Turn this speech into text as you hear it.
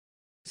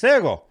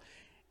Sego,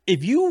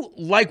 if you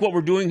like what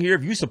we're doing here,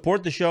 if you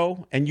support the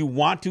show and you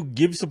want to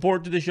give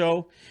support to the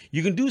show,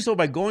 you can do so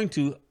by going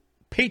to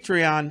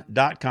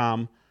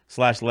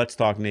patreon.com/Let's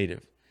Talk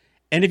Native.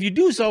 And if you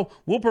do so,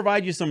 we'll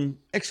provide you some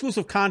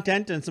exclusive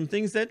content and some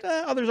things that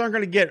others aren't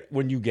going to get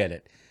when you get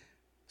it.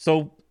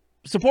 So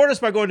support us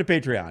by going to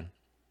Patreon.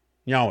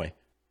 Yahweh.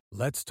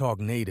 Let's Talk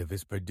Native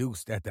is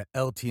produced at the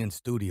LTN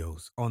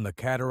Studios on the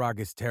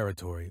Cattaraugus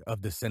territory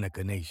of the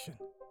Seneca Nation.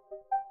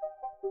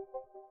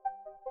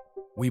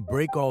 We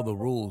break all the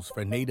rules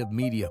for Native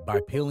media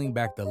by peeling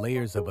back the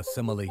layers of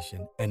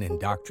assimilation and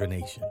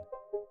indoctrination.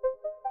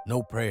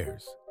 No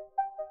prayers,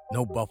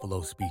 no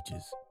buffalo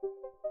speeches,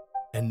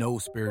 and no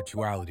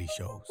spirituality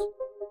shows.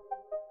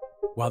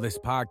 While this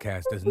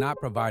podcast does not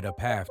provide a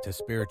path to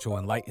spiritual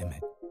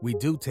enlightenment, we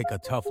do take a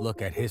tough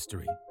look at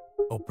history,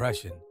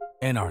 oppression,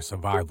 and our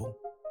survival.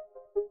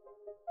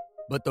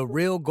 But the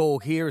real goal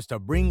here is to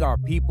bring our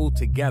people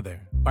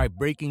together by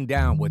breaking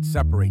down what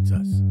separates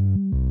us.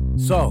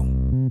 So,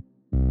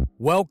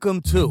 welcome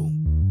to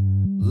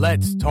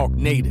Let's Talk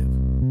Native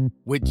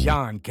with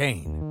John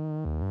Kane.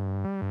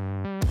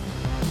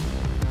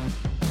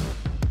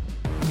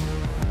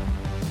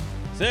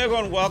 So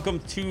everyone, welcome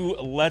to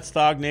Let's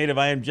Talk Native.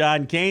 I am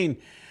John Kane.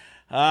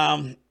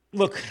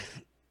 Look,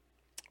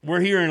 we're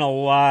hearing a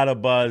lot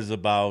of buzz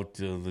about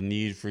the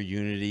need for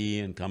unity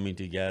and coming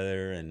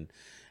together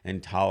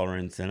and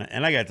tolerance.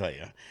 And I got to tell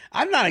you,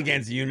 I'm not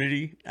against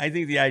unity. I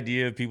think the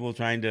idea of people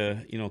trying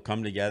to,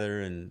 come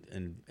together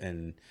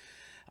and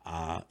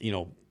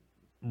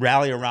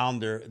rally around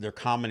their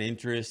common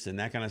interests and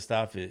that kind of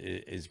stuff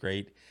is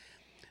great.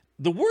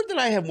 The word that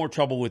I have more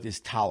trouble with is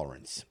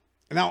tolerance.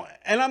 Now,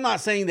 and I'm not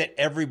saying that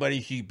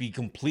everybody should be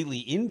completely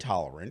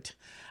intolerant.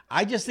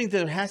 I just think that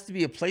there has to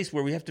be a place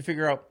where we have to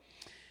figure out,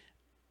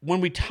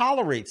 when we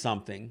tolerate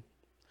something,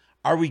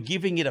 are we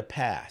giving it a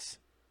pass?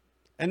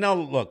 And now,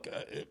 look,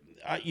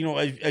 as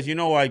you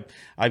know, I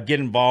get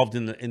involved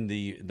in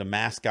the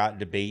mascot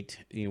debate,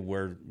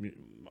 where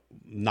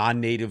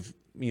non-native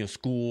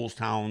schools,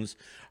 towns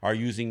are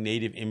using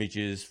native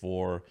images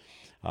for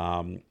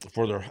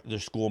their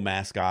school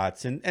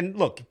mascots, and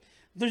look,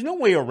 there's no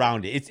way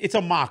around it. It's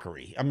a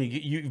mockery. I mean,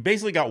 you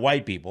basically got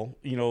white people,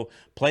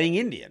 playing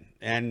Indian,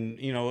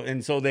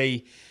 and so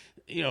they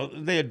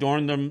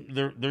adorn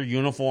their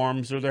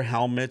uniforms or their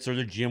helmets or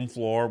their gym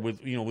floor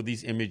with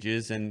these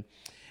images, and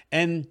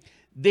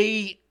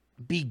they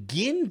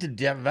begin to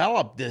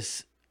develop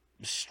this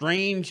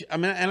strange,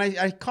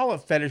 I call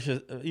it fetish,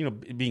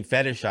 being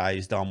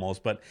fetishized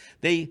almost, but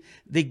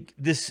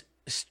this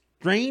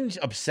strange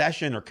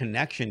obsession or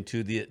connection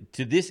to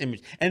this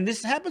image. And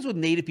this happens with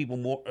native people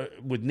more,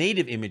 with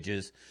native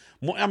images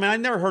more. I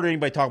never heard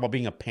anybody talk about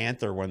being a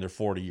panther when they're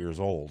 40 years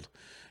old,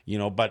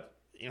 but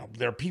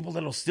there are people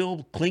that'll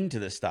still cling to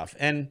this stuff.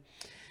 And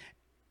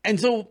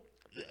so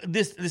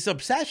this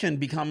obsession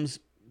becomes,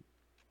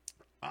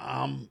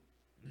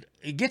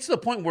 it gets to the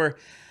point where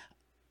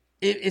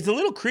it's a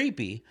little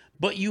creepy,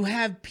 but you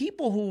have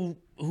people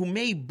who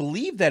may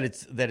believe that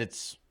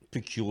it's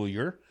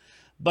peculiar,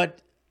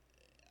 but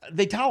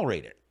they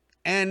tolerate it,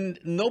 and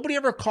nobody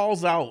ever gets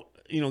called out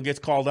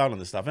on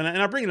this stuff. And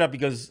I bring it up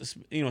because,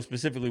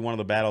 specifically one of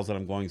the battles that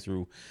I'm going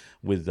through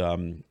with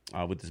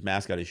this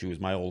mascot issue is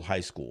my old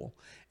high school.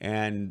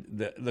 And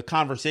the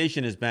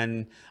conversation has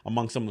been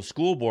among some of the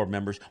school board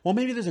members, well,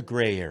 maybe there's a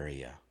gray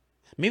area.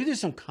 Maybe there's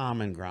some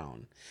common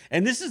ground.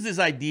 And this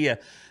idea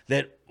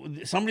that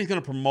somebody's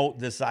going to promote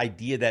this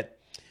idea that,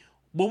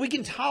 well, we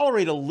can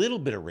tolerate a little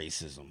bit of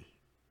racism.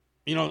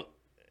 We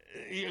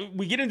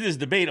get into this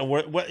debate on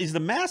what is the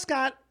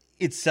mascot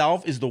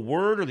itself, is the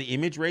word or the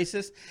image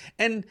racist?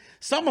 And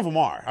some of them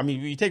are. I mean,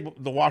 you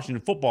take the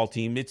Washington football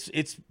team, its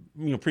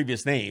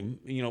previous name,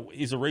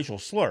 is a racial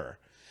slur.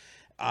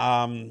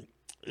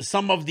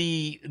 Some of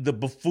the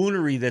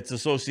buffoonery that's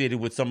associated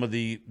with some of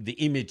the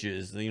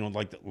images,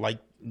 like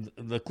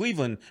the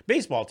Cleveland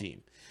baseball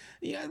team,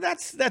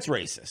 that's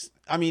racist.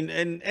 I mean,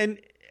 and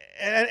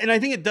I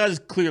think it does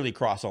clearly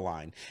cross a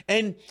line.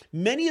 And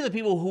many of the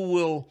people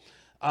who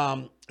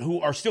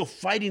are still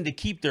fighting to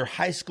keep their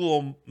high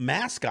school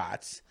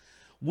mascots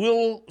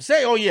will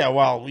say, oh yeah,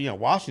 well,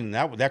 Washington,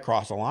 that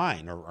crossed a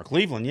line, or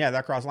Cleveland, yeah,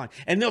 that crossed a line.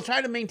 And they'll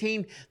try to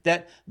maintain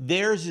that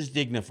theirs is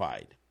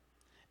dignified.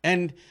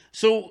 And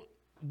so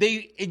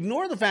they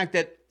ignore the fact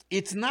that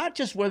it's not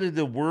just whether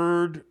the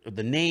word or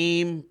the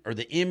name or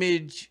the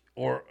image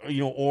or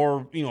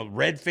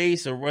red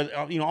face or whether,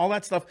 all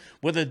that stuff,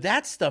 whether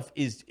that stuff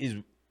is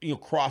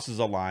crosses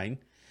a line,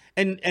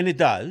 and it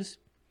does.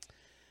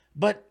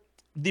 But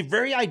the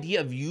very idea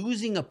of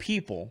using a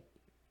people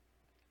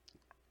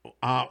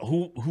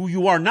who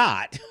you are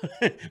not,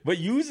 but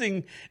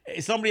using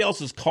somebody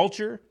else's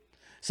culture,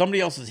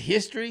 somebody else's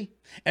history,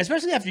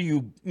 especially after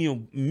you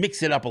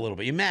mix it up a little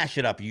bit, you mash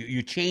it up,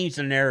 you change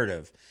the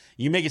narrative,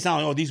 you make it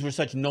sound like, oh, these were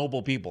such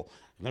noble people.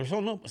 They're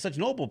such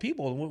noble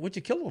people. What'd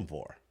you kill them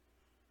for?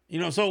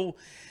 So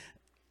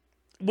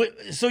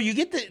you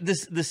get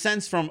the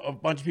sense from a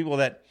bunch of people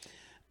that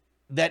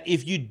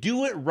if you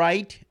do it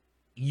right,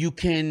 you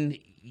can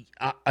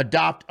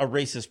adopt a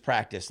racist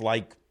practice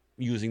like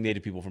using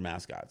Native people for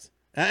mascots.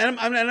 And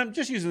I'm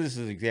just using this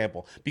as an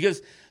example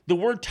because the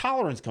word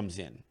tolerance comes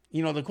in.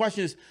 The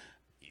question is,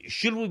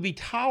 should we be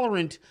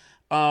tolerant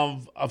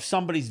of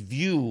somebody's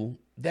view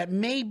that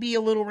may be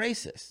a little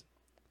racist?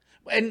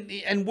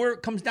 And where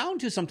it comes down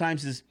to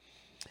sometimes is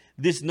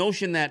this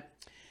notion that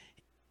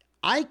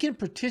I can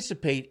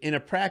participate in a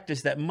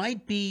practice that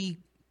might be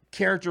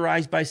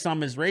characterized by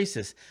some as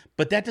racist,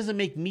 but that doesn't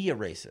make me a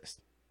racist.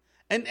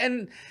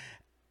 And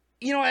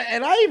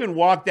I even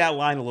walked that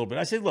line a little bit.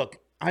 I said, look,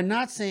 I'm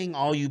not saying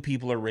all you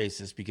people are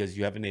racist because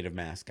you have a Native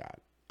mascot.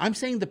 I'm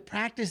saying the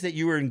practice that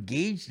you are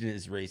engaged in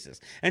is racist.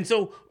 And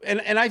so,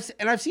 and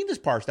I've seen this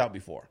parsed out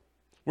before,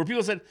 where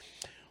people said,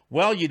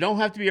 well, you don't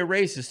have to be a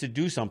racist to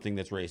do something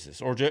that's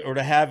racist, or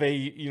to have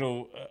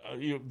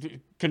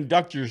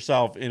conduct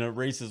yourself in a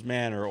racist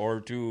manner,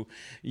 or to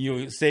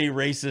say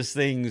racist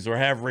things or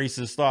have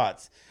racist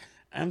thoughts.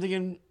 I'm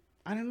thinking,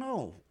 I don't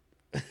know.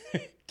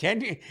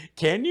 Can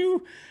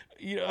you?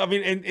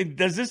 And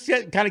does this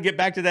kind of get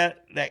back to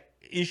that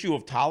issue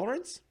of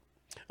tolerance?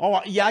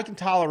 Oh, yeah, I can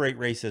tolerate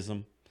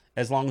racism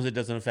as long as it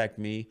doesn't affect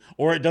me,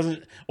 or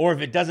if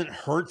it doesn't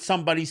hurt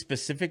somebody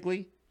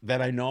specifically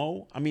that I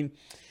know.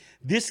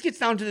 This gets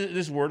down to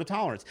this word of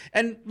tolerance.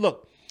 And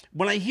look,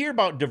 when I hear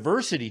about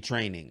diversity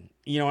training,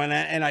 and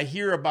I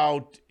hear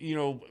about,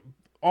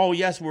 oh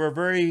yes, we're a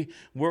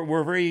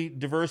very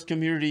diverse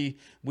community.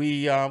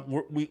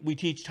 We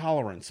teach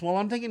tolerance. Well,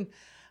 I'm thinking,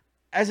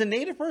 as a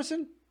Native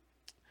person,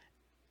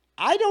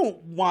 I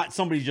don't want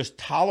somebody to just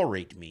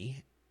tolerate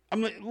me.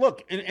 I'm like,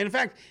 look, and in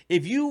fact,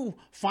 if you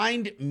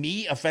find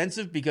me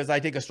offensive because I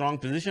take a strong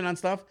position on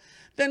stuff,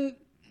 then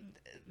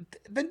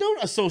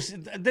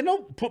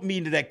don't put me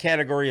into that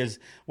category as,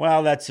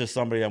 well, that's just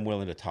somebody I'm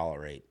willing to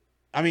tolerate.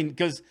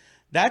 Because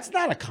that's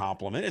not a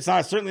compliment. It's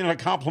certainly not a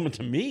compliment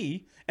to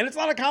me, and it's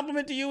not a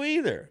compliment to you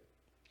either.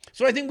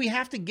 So I think we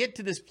have to get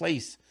to this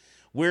place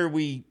where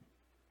we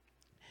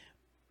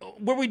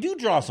do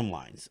draw some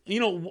lines.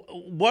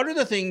 What are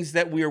the things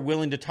that we are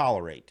willing to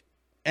tolerate?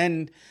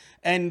 And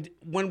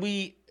when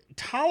we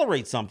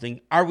tolerate something,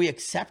 are we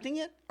accepting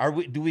it?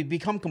 Do we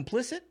become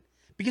complicit?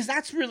 Because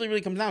that's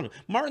really comes down to it.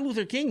 Martin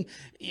Luther King,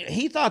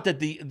 he thought that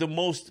the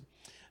most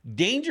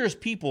dangerous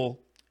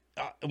people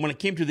when it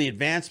came to the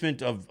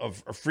advancement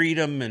of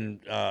freedom and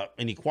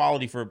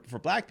equality for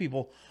black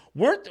people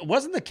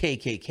wasn't the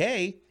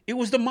KKK. It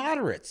was the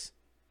moderates.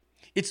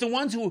 It's the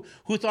ones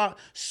who thought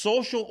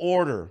social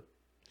order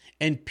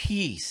and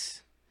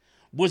peace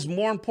was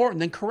more important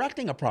than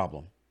correcting a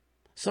problem.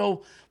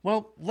 So,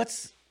 well,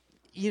 let's.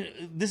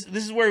 This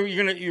is where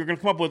you're gonna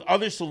come up with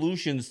other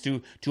solutions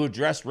to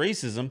address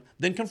racism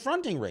than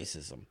confronting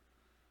racism.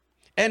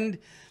 And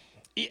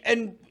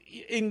in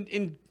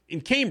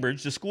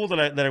Cambridge, the school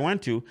that I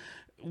went to,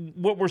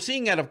 what we're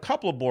seeing out of a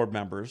couple of board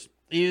members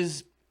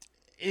is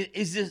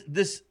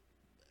this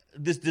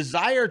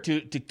desire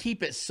to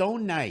keep it so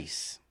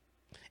nice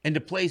and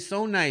to play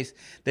so nice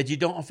that you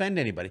don't offend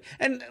anybody.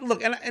 And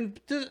look, and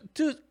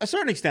to a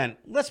certain extent,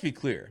 let's be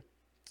clear.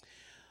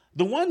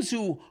 The ones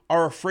who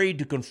are afraid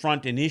to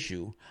confront an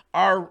issue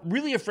are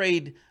really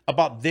afraid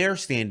about their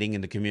standing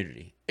in the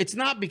community. It's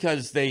not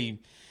because they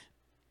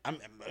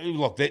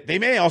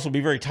may also be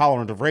very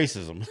tolerant of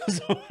racism.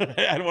 So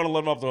I don't want to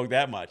let them off the hook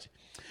that much.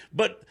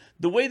 But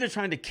the way they're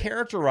trying to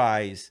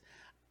characterize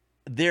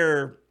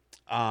their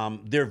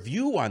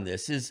view on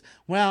this is,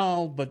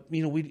 well, but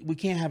we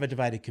can't have a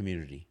divided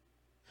community.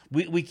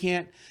 We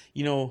can't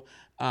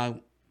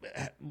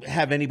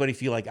have anybody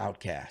feel like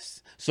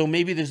outcasts. So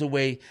maybe there's a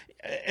way,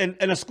 and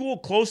a school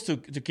close to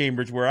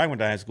Cambridge, where I went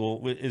to high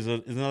school, is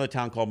another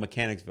town called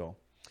Mechanicsville,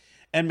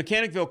 and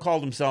Mechanicsville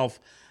called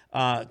themselves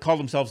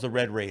the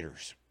Red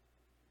Raiders,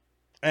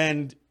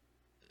 and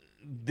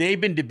they've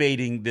been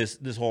debating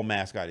this whole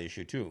mascot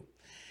issue too.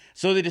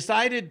 So they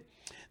decided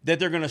that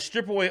they're going to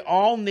strip away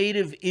all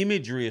Native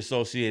imagery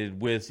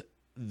associated with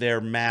their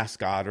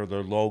mascot or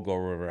their logo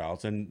or whatever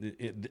else,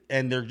 and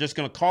they're just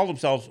going to call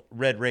themselves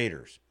Red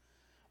Raiders.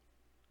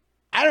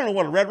 I don't know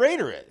what a Red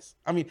Raider is.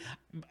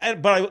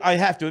 But I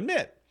have to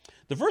admit,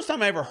 the first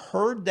time I ever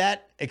heard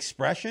that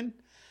expression,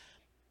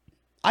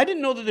 I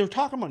didn't know that they were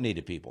talking about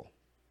Native people.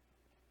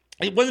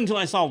 It wasn't until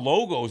I saw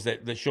logos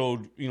that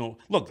showed,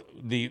 look,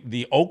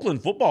 the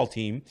Oakland football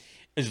team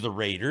is the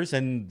Raiders,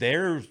 and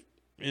theirs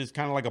is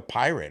kind of like a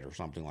pirate or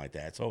something like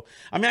that. So,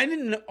 I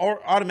didn't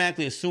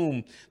automatically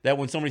assume that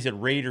when somebody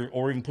said Raider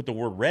or even put the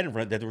word red in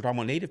front, that they were talking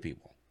about Native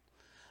people.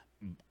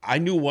 I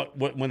knew what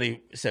when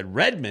they said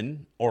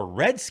Redman or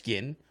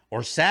Redskin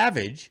or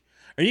Savage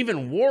or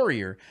even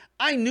Warrior,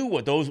 I knew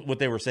what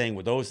they were saying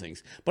with those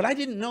things, but I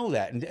didn't know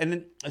that.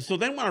 And so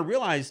then when I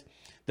realized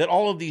that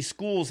all of these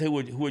schools who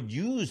had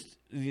used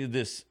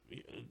this,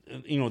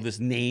 this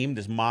name,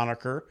 this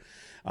moniker,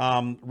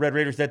 Red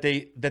Raiders, that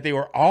they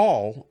were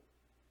all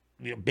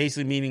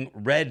basically meaning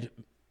red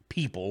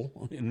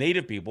people,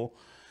 Native people.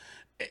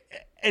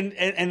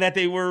 And that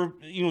they were,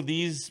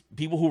 these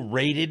people who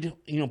raided,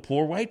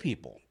 poor white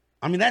people.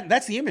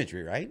 That's the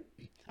imagery, right?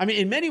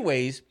 In many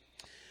ways,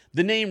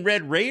 The name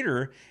Red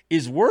Raider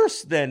is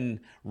worse than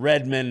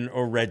Redman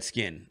or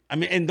Redskin. I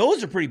mean, and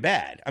those are pretty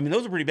bad. I mean,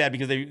 those are pretty bad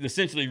because they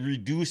essentially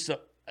reduce a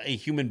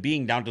human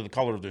being down to the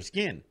color of their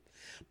skin.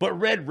 But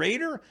Red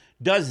Raider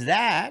does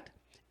that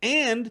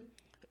and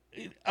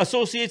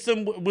associates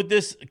them with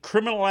this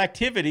criminal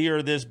activity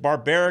or this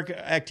barbaric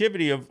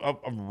activity of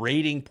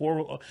raiding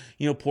poor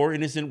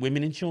innocent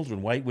women and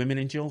children, white women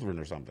and children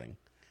or something.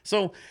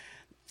 So,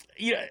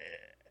 yeah.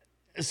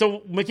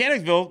 So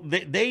Mechanicsville,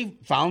 they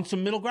found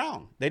some middle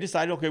ground. They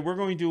decided, okay, we're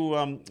going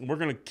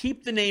to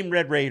keep the name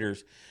Red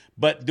Raiders,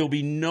 but there'll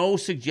be no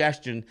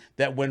suggestion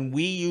that when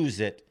we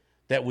use it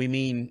that we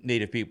mean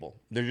Native people.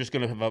 They're just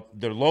going to have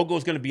their logo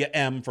is going to be an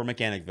M for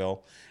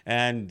Mechanicsville,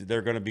 and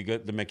they're going to be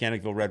the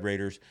Mechanicsville Red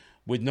Raiders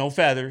with no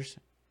feathers,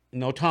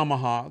 no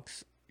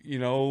tomahawks,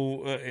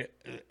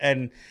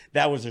 and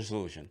that was their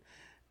solution.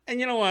 And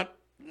you know what?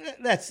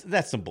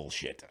 That's some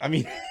bullshit. I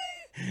mean.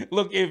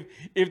 Look,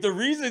 if the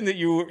reason that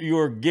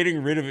you're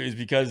getting rid of it is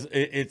because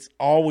it's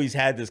always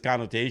had this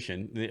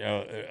connotation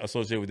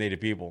associated with Native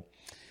people,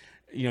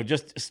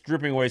 just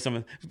stripping away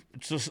some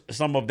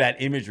of that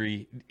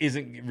imagery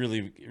isn't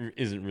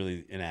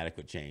really an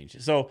adequate change.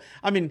 So,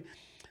 I mean,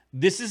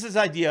 this is this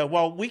idea.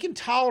 Well, we can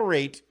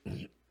tolerate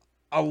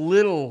a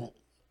little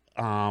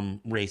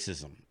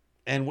racism,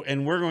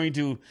 and we're going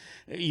to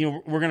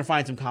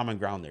find some common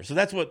ground there. So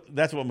that's what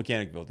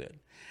Mechanicsville did.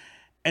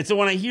 And so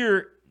when I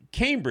hear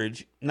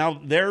Cambridge,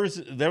 now they're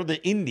the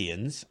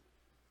Indians.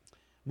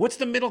 What's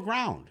the middle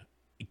ground?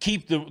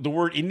 Keep the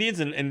word Indians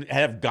and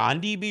have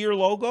Gandhi be your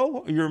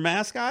logo, your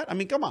mascot? I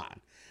mean, come on.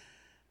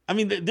 I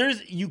mean,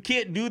 you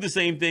can't do the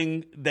same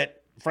thing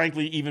that,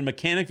 frankly, even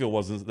Mechanicsville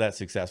wasn't that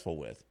successful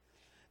with.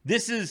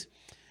 This is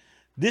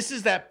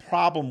that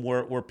problem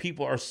where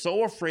people are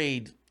so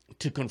afraid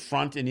to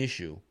confront an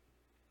issue,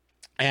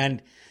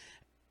 and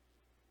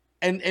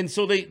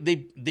so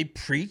they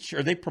preach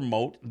or they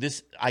promote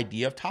this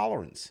idea of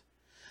tolerance.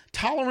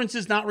 Tolerance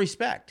is not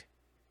respect.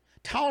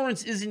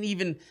 Tolerance isn't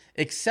even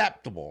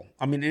acceptable.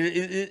 I mean,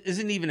 it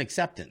isn't even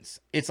acceptance.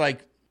 It's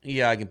like,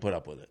 yeah, I can put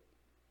up with it.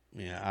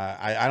 Yeah,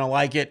 I don't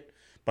like it,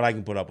 but I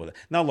can put up with it.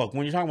 Now, look,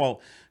 when you're talking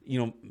about,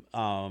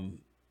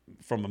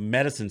 from a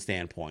medicine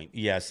standpoint,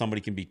 yeah,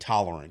 somebody can be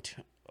tolerant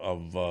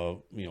of,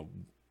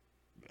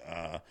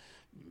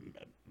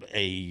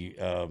 a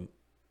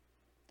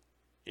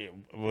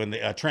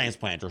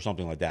transplant or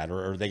something like that,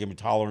 or they can be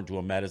tolerant to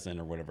a medicine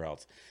or whatever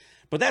else.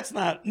 But that's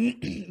not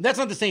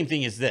the same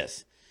thing as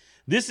this.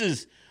 This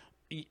is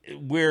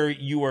where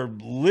you are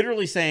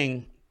literally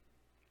saying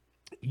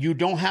you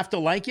don't have to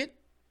like it,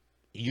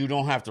 you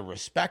don't have to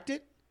respect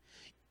it,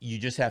 you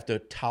just have to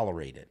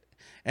tolerate it.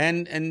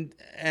 And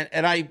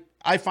I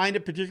find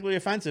it particularly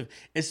offensive,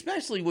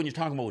 especially when you're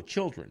talking about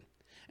children.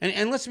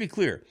 And let's be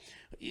clear,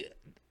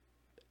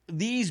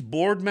 these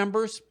board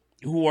members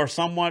who are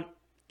somewhat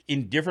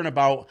indifferent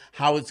about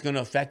how it's going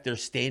to affect their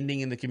standing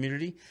in the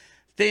community,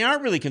 they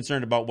aren't really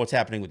concerned about what's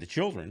happening with the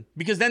children,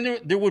 because then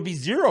there would be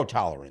zero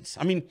tolerance.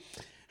 I mean,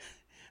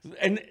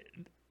 and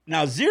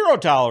now zero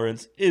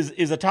tolerance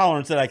is a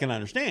tolerance that I can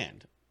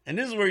understand. And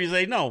this is where you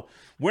say, no,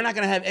 we're not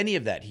going to have any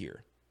of that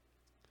here.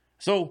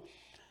 So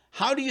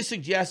how do you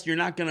suggest you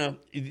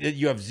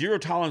have zero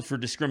tolerance for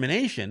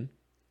discrimination,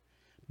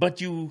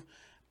 but you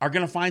are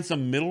going to find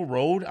some middle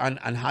road on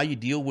how you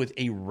deal with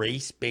a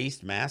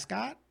race-based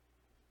mascot?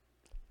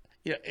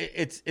 Yeah,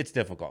 it's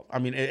difficult. I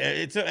mean,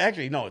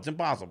 it's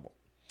impossible.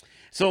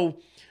 So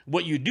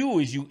what you do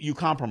is you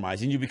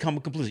compromise and you become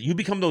complicit. You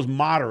become those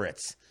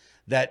moderates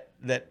that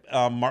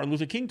Martin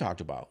Luther King talked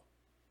about.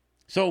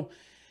 So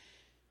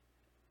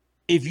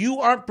if you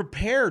aren't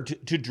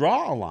prepared to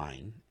draw a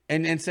line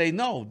and say,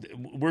 no,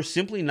 we're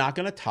simply not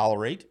going to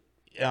tolerate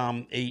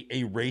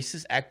a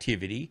racist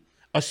activity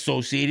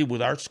associated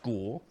with our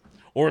school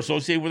or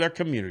associated with our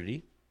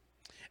community,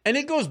 and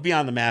it goes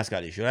beyond the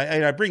mascot issue.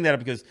 I bring that up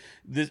because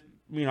this,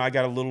 I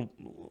got a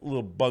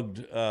little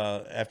bugged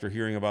after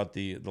hearing about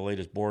the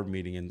latest board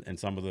meeting and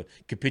some of the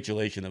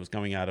capitulation that was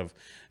coming out of,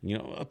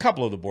 a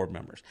couple of the board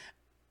members.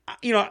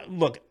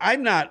 Look,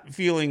 I'm not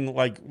feeling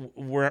like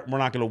we're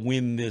not going to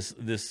win this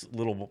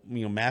little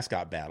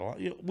mascot battle.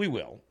 We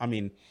will. I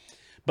mean,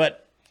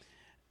 but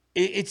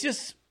it's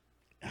just,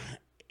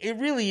 it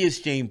really is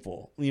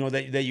shameful.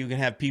 That you can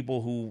have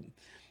people who,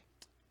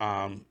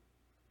 I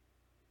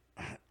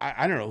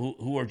don't know,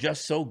 who are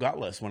just so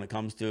gutless when it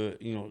comes to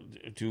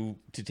to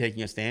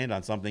taking a stand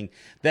on something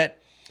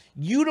that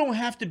you don't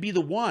have to be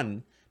the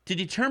one to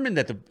determine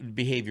that the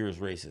behavior is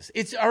racist.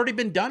 It's already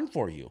been done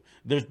for you.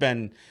 There's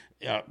been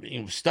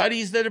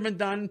studies that have been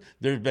done.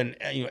 There's been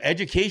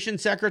education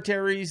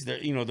secretaries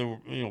that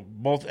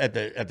both at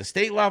the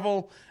state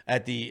level,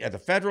 at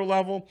the federal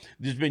level.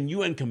 There's been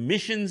UN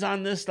commissions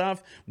on this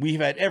stuff. We've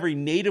had every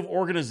Native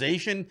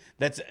organization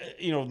that's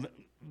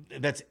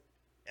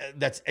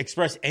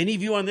expressed any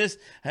view on this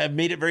have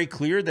made it very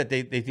clear that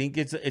they think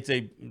it's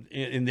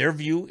in their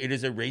view it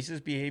is a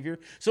racist behavior.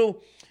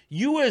 So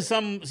you, as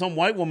some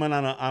white woman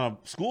on a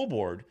school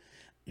board,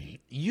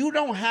 you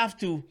don't have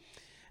to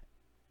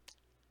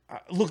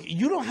look.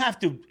 You don't have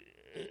to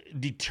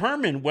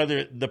determine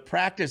whether the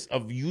practice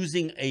of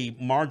using a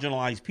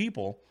marginalized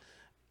people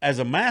as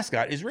a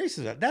mascot is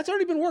racist. That's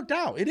already been worked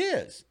out. It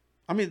is.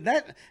 I mean,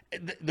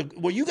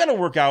 what you got to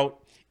work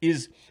out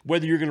is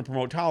whether you're going to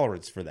promote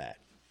tolerance for that.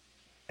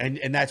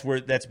 And that's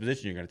the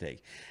position you're going to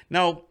take.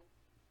 Now,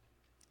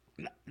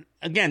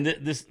 again,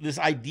 this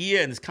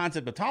idea and this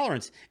concept of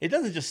tolerance, it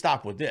doesn't just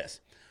stop with this.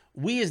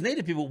 We as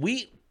Native people,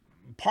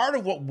 part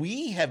of what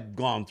we have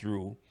gone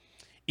through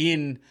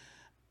in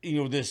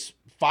this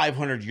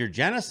 500-year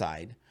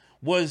genocide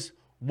was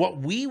what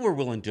we were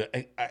willing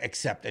to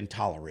accept and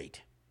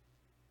tolerate.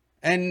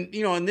 And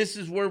and this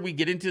is where we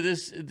get into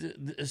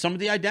some of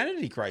the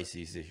identity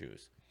crisis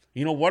issues.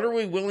 What are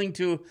we willing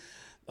to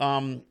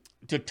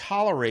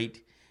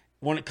tolerate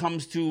when it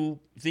comes to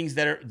things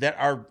that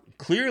are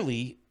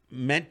clearly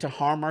meant to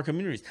harm our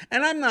communities?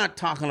 And I'm not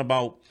talking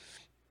about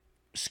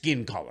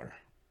skin color.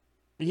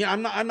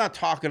 I'm not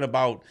talking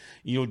about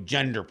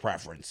gender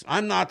preference.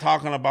 I'm not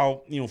talking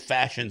about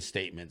fashion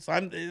statements.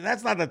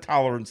 That's not the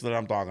tolerance that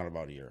I'm talking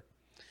about here.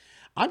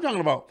 I'm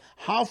talking about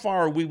how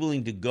far are we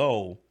willing to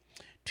go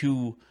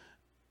to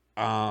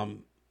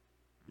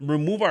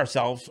remove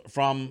ourselves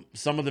from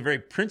some of the very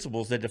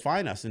principles that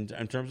define us in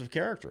terms of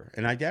character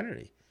and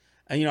identity.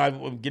 And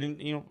I've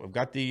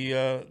got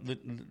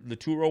the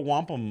two-row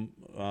wampum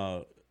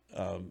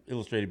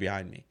illustrated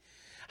behind me.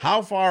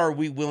 How far are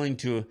we willing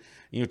to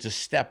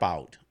step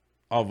out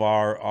of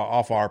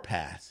off our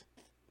path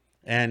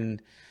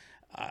and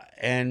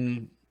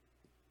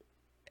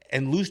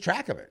lose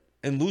track of it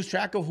and lose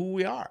track of who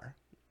we are?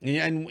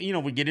 And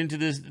we get into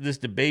this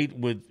debate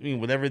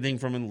with everything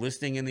from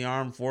enlisting in the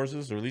armed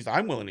forces, or at least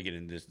I'm willing to get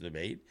into this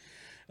debate.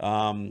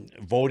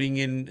 Voting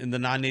in the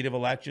non-native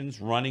elections,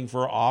 running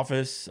for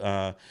office,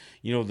 the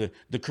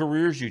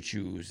careers you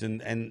choose,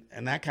 and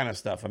that kind of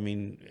stuff. I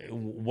mean,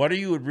 what are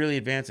you really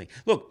advancing?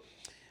 Look,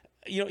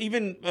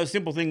 even a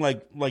simple thing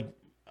like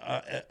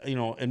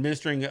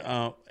administering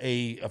a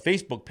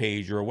Facebook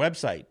page or a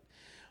website.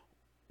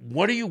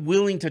 What are you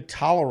willing to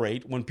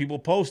tolerate when people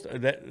post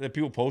that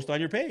people post on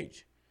your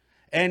page?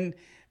 And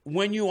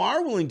when you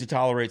are willing to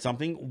tolerate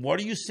something, what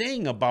are you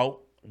saying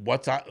about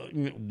what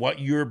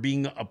you're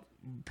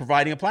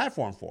providing a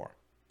platform for?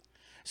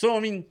 So, I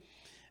mean,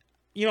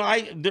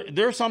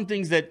 there are some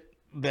things that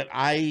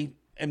I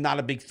am not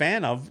a big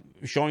fan of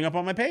showing up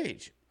on my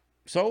page.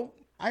 So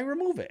I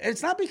remove it.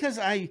 It's not because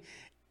I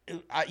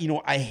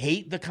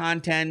hate the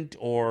content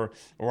or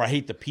I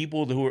hate the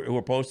people who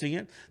are posting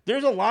it.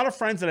 There's a lot of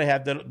friends that I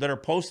have that are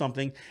post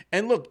something.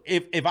 And look,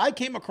 if I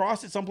came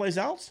across it someplace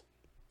else,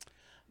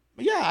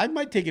 yeah, I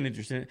might take an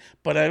interest in it,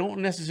 but I don't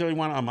necessarily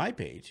want it on my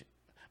page.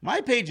 My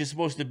page is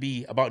supposed to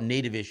be about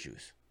Native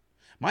issues.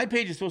 My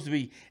page is supposed to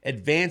be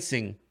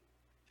advancing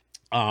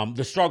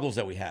the struggles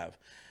that we have.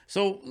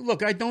 So,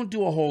 look, I don't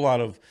do a whole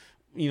lot of,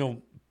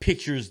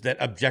 pictures that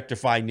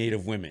objectify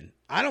Native women.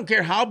 I don't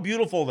care how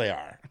beautiful they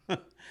are.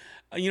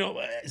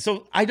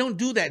 So I don't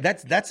do that.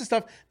 That's the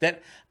stuff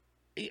that,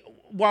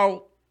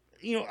 while,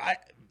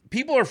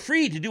 people are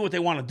free to do what they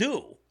want to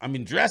do. I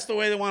mean, dress the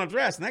way they want to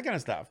dress and that kind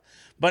of stuff.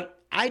 But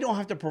I don't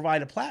have to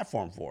provide a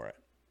platform for it.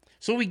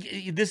 So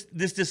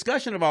this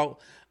discussion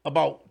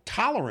about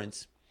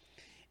tolerance,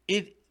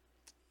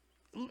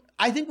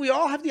 I think we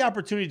all have the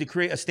opportunity to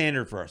create a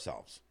standard for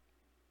ourselves.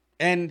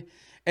 And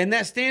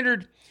that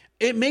standard,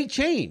 it may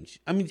change.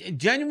 I mean,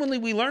 genuinely,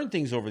 we learn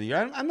things over the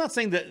years. I'm not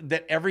saying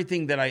that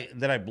everything that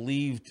I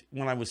believed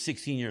when I was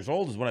 16 years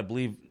old is what I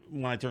believe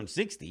when I turned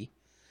 60.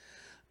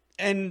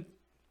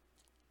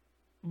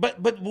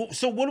 But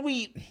so what do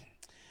we,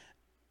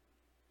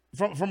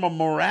 from a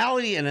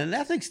morality and an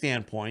ethics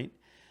standpoint,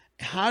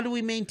 how do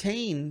we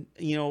maintain,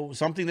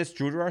 something that's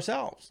true to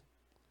ourselves?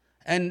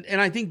 And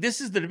I think this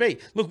is the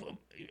debate. Look,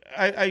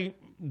 I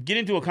get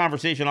into a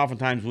conversation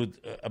oftentimes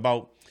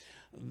about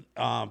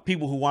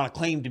people who want to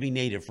claim to be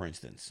Native, for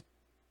instance.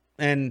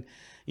 And,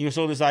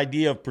 so this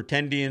idea of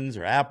pretendians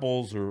or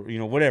apples or,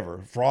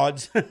 whatever,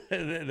 frauds,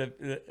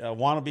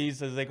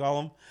 wannabes, as they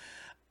call them.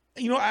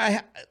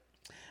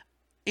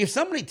 If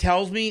somebody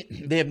tells me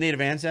they have Native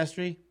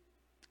ancestry,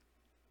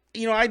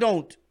 I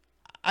don't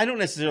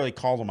necessarily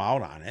call them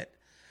out on it.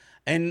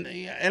 And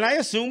I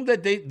assume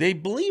that they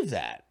believe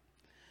that.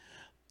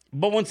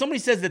 But when somebody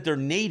says that they're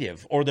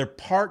Native or they're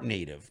part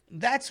Native,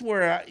 that's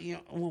where,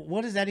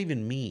 what does that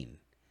even mean?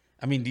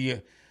 I mean,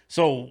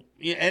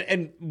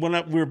 and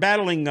when we were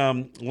battling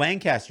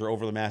Lancaster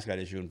over the mascot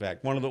issue, in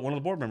fact, one of the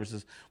board members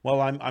says,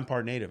 "Well, I'm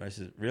part Native." I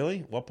said,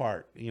 "Really? What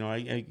part?"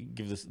 I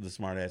give the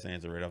smart ass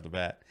answer right off the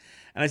bat,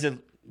 and I said,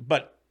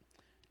 "But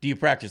do you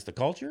practice the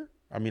culture?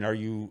 I mean,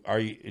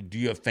 do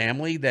you have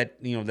family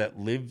that that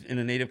live in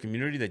a Native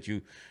community that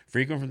you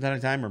frequent from time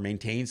to time or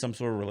maintain some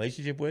sort of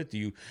relationship with?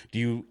 Do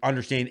you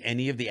understand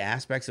any of the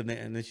aspects of that?"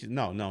 And then she said,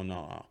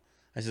 No.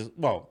 I said,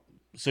 "Well,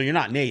 so you're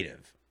not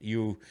Native.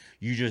 You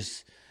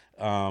just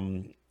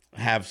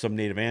have some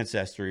Native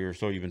ancestry, or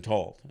so you've been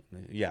told."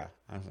 Yeah.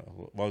 I said,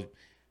 well,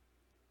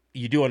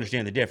 you do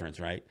understand the difference,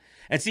 right?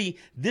 And see,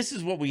 this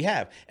is what we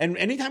have. And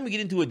anytime we get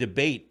into a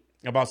debate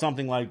about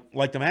something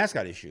like the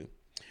mascot issue,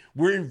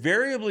 we're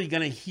invariably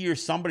going to hear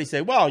somebody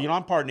say, well,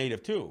 I'm part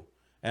Native too,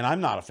 and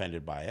I'm not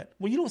offended by it.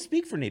 Well, you don't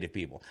speak for Native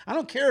people. I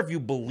don't care if you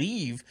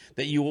believe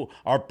that you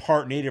are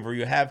part Native or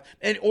you have,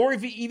 or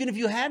even if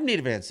you have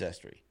Native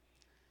ancestry.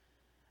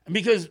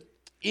 Because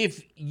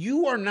if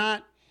you are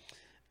not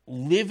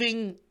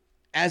living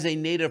as a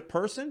Native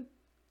person,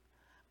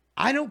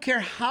 I don't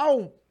care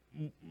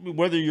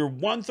whether you're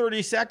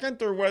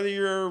 132nd or whether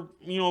you're,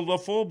 the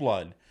full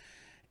blood.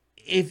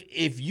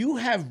 If you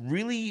have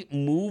really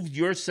moved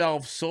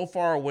yourself so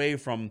far away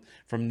from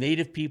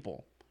Native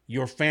people,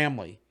 your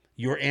family,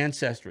 your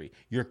ancestry,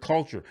 your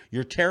culture,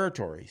 your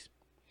territories,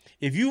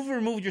 if you've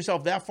removed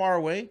yourself that far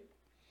away,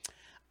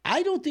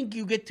 I don't think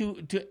you get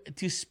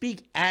to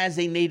speak as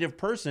a Native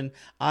person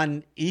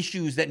on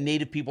issues that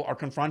Native people are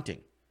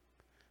confronting.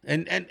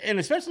 And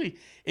especially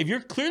if you're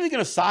clearly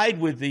going to side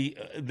with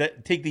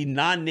take the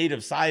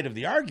non-Native side of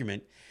the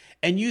argument,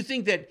 and you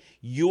think that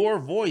your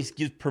voice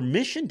gives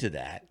permission to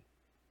that,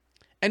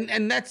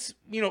 and that's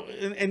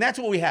and that's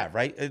what we have,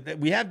 right?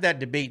 We have that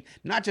debate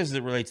not just as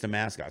it relates to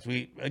mascots.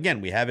 We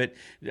have it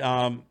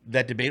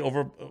that debate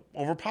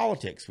over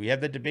politics. We have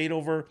that debate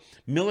over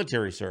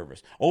military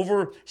service,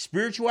 over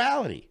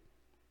spirituality.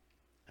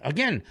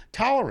 Again,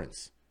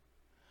 tolerance.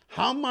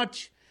 How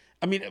much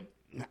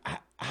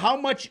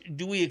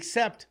do we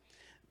accept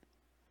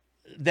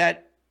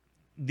that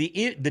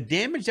the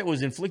damage that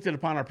was inflicted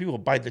upon our people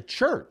by the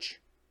church,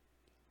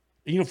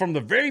 from the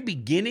very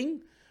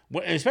beginning,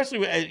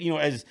 especially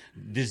as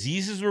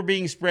diseases were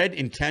being spread,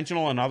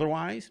 intentional and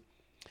otherwise,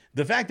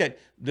 the fact that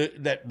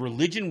that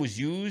religion was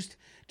used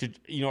to,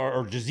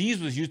 or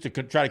disease was used to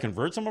try to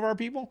convert some of our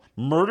people,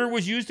 murder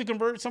was used to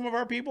convert some of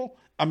our people.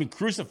 I mean,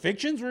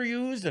 crucifixions were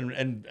used,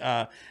 and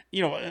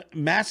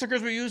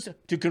massacres were used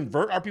to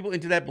convert our people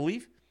into that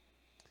belief.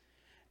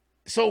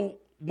 So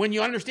when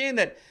you understand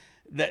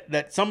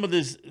that some of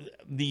these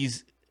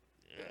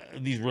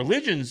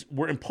religions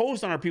were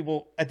imposed on our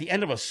people at the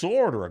end of a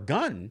sword or a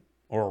gun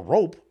or a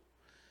rope,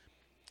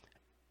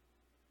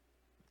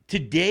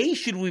 today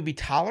should we be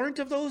tolerant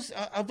of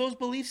those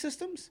belief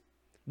systems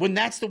when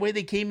that's the way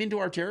they came into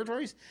our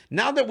territories?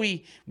 Now that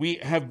we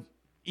have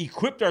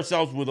equipped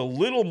ourselves with a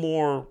little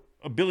more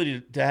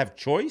ability to have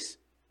choice,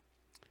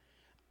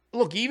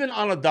 look, even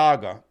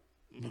Onondaga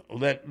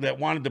that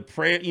wanted to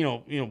pray,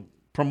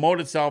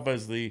 promote itself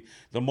as the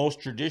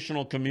most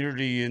traditional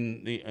community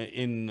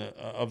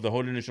of the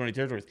Haudenosaunee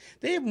territories.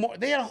 They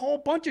had a whole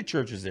bunch of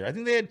churches there. I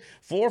think they had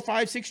 4,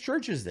 5, 6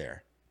 churches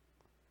there.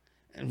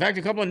 In fact,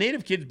 a couple of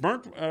Native kids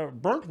burnt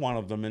one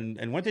of them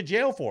and went to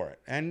jail for it.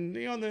 And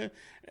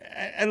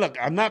and look,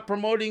 I'm not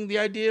promoting the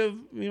idea of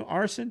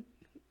arson,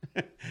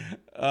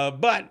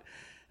 but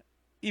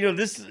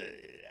this.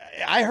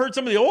 I heard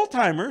some of the old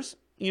timers.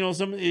 Even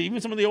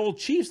some of the old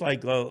chiefs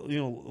like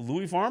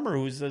Louis Farmer,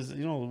 who says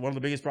one of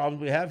the biggest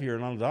problems we have here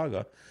in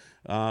Onondaga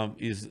are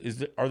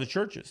the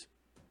churches,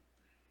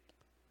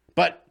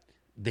 but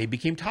they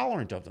became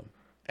tolerant of them,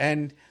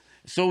 and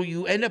so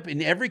you end up in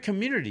every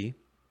community,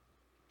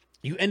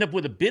 you end up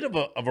with a bit of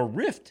a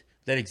rift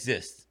that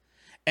exists,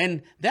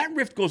 and that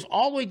rift goes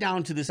all the way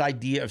down to this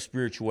idea of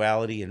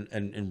spirituality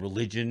and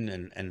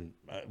religion and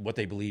what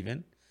they believe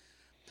in,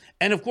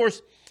 and of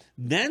course.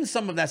 Then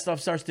some of that stuff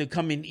starts to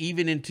come in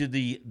even into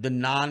the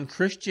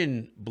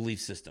non-Christian belief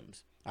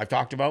systems. I've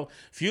talked about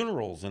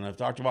funerals, and I've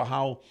talked about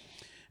how,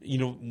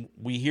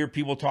 we hear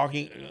people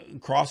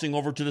crossing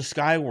over to the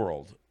sky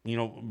world,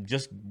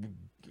 just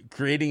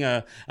creating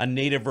a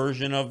Native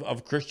version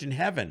of Christian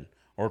heaven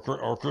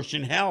or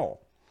Christian hell.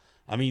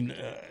 I mean,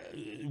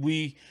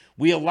 we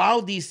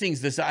allow these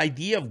things, this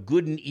idea of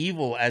good and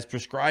evil as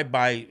prescribed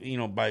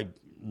by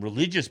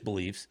religious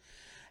beliefs,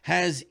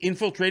 has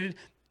infiltrated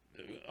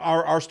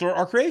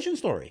our creation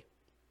story.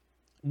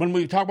 When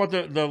we talk about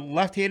the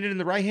left-handed and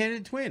the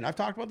right-handed twin, I've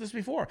talked about this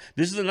before.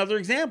 This is another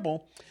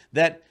example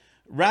that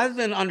rather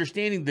than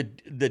understanding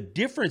the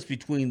difference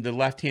between the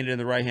left-handed and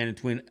the right-handed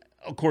twin,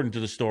 according to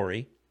the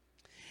story,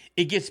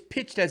 it gets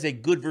pitched as a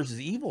good versus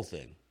evil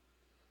thing.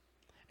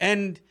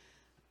 And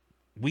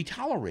we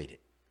tolerate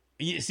it.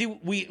 You see,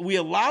 we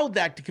allowed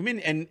that to come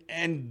in,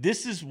 and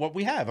this is what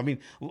we have. I mean,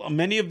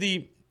 many of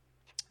the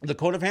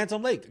Code of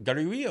Handsome Lake,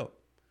 Garuio,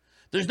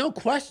 there's no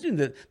question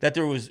that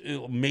there was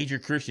major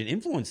Christian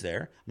influence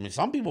there. I mean,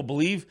 some people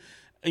believe,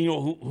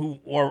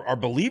 who are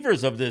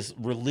believers of this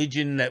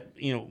religion that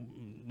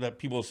that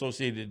people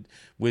associated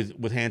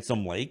with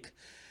Handsome Lake,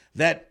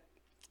 that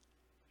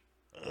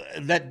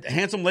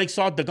Handsome Lake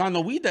saw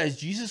Daganowida as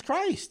Jesus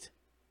Christ,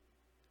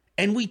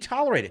 and we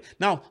tolerate it.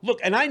 Now,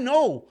 look, and I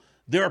know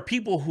there are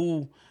people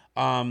who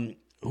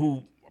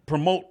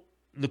promote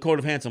the Code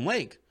of Handsome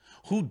Lake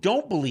who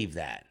don't believe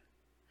that.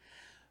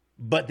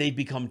 But they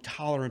become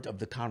tolerant of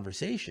the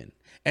conversation.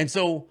 And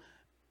so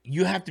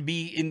you have to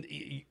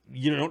be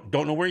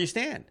don't know where you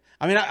stand.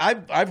 I mean,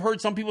 I've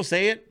heard some people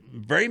say it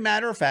very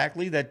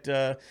matter-of-factly that,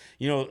 that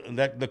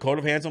the Code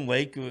of Handsome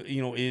Lake,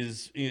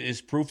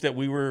 is proof that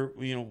we were,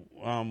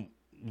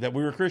 that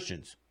we were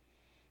Christians.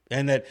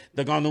 And that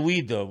the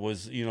Daganowida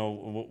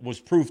was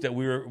proof that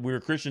we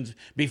were Christians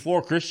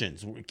before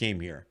Christians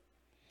came here.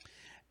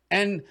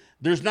 And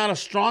there's not a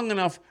strong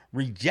enough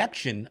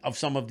rejection of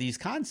some of these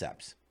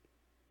concepts.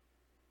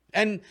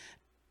 And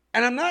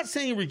I'm not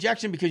saying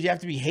rejection because you have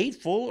to be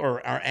hateful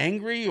or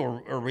angry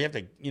or we have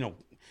to,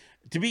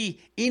 to be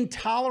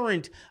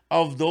intolerant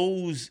of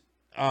those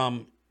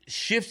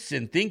shifts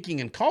in thinking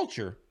and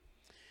culture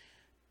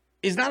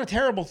is not a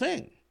terrible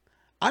thing.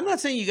 I'm not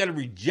saying you got to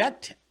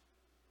reject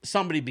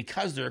somebody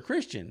because they're a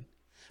Christian,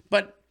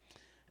 but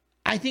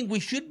I think we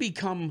should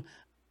become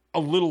a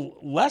little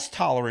less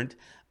tolerant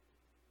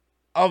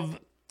of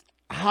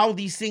how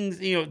these things,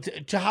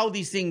 to how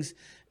these things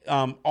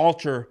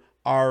alter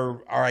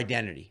our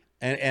identity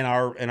and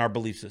our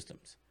belief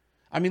systems.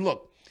 I mean,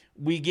 look,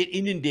 we get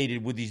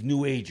inundated with these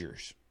New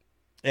Agers.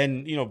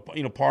 And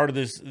part of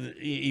this,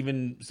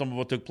 even some of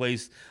what took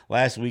place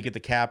last week at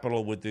the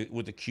Capitol with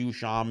the Q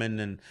shaman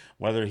and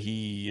whether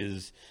he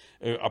is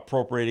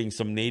appropriating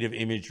some native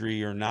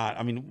imagery or not.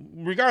 I mean,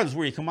 regardless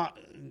where you come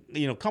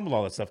with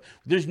all that stuff,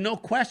 there's no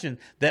question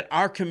that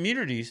our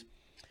communities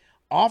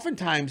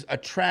oftentimes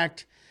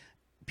attract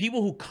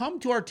people who come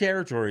to our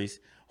territories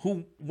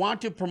who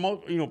want to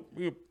promote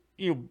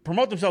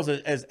themselves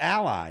as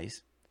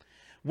allies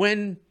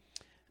when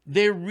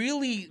they're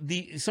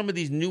really some of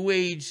these New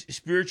Age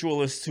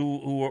spiritualists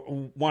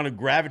who want to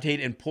gravitate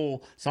and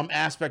pull some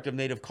aspect of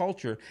Native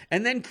culture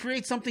and then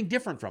create something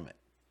different from it.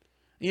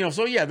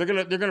 So yeah, they're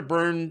gonna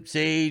burn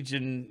sage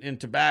and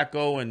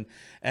tobacco and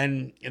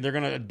they're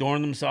gonna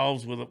adorn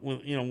themselves with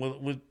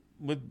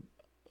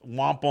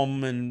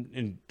wampum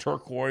and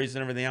turquoise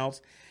and everything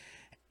else.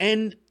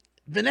 And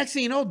the next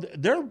thing you know,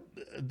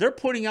 they're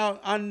putting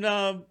out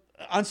on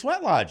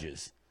sweat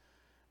lodges.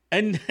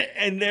 And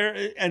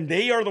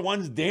they are the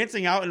ones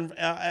dancing out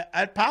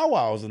at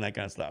powwows and that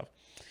kind of stuff.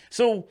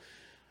 So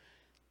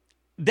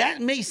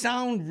that may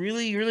sound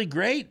really, really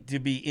great to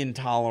be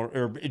intolerant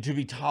or to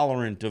be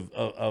tolerant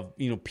of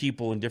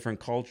people in different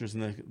cultures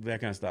and that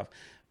kind of stuff.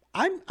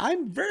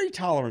 I'm very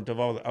tolerant of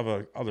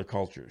other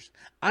cultures.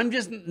 I'm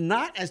just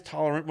not as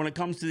tolerant when it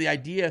comes to the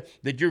idea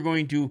that you're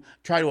going to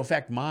try to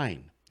affect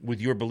mine with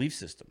your belief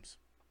systems.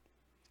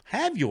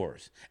 Have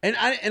yours, and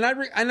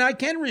I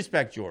can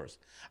respect yours.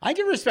 I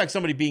can respect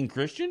somebody being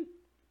Christian,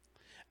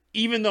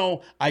 even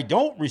though I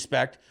don't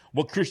respect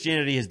what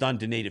Christianity has done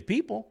to Native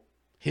people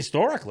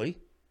historically,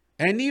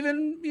 and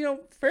even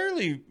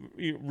fairly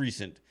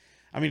recent.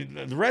 I mean,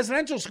 the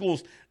residential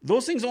schools;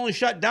 those things only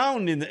shut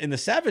down in the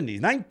 70s,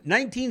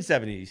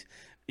 1970s.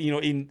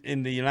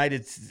 In the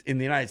United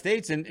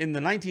States, and in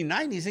the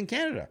 1990s in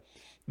Canada.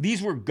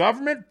 These were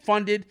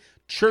government-funded,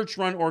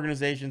 church-run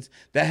organizations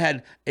that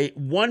had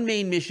one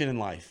main mission in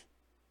life,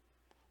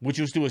 which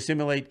was to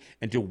assimilate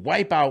and to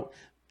wipe out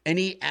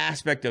any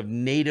aspect of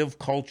Native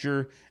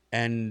culture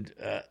and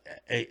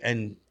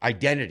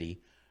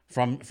identity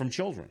from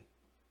children.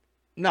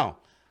 No,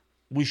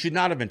 we should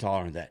not have been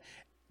tolerant of that.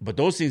 But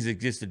those things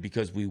existed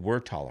because we were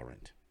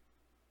tolerant.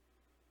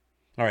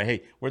 All right,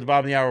 hey, we're at the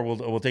bottom of the hour.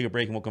 We'll take a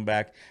break and we'll come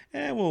back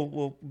and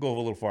we'll go a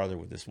little farther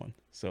with this one.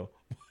 So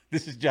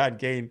this is John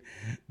Kane.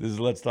 This is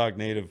Let's Talk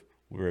Native.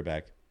 We'll be right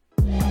back.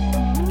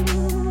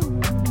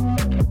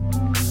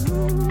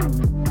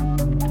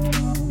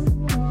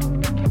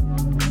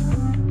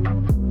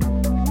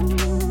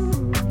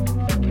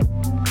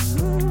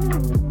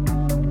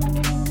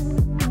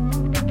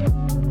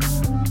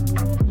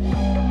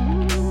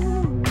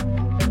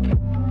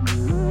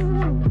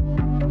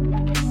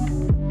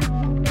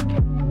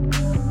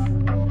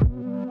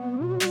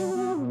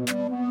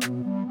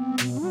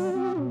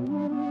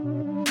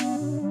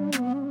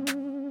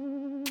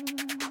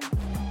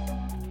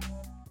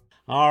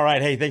 All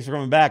right. Hey, thanks for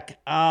coming back.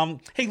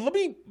 Hey, let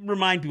me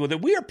remind people that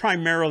we are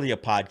primarily a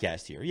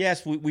podcast here.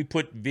 Yes, we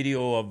put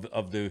video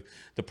of the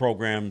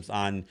programs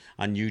on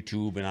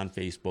YouTube and on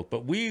Facebook,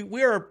 but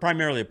we are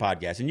primarily a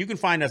podcast, and you can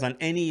find us on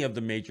any of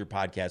the major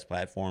podcast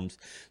platforms.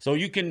 So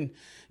you can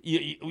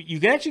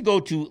actually go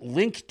to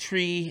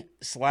Linktree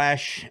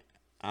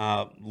 /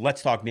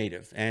 Let's Talk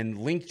Native, and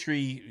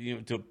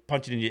Linktree, to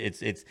punch it in,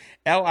 it's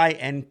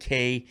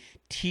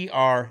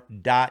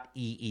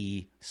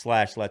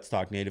linktr.ee/Let's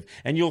Talk Native,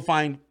 and you'll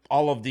find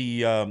all of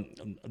the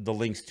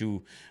links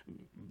to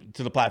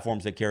the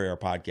platforms that carry our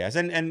podcast,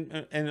 and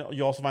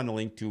you'll also find the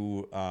link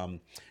to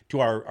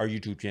our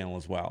YouTube channel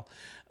as well.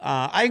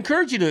 I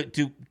encourage you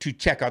to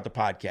check out the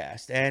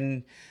podcast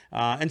and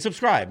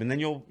subscribe, and then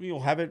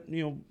you'll have it.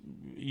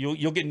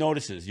 You'll get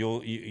notices.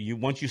 You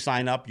once you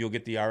sign up, you'll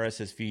get the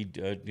RSS feed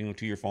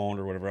to your phone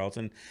or whatever else,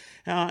 and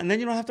then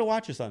you don't have to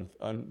watch us on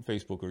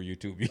Facebook or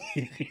YouTube.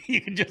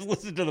 You can just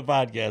listen to the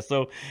podcast.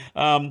 So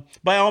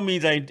by all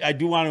means, I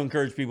do want to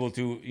encourage people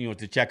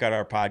to check out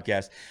our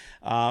podcast.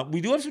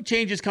 We do have some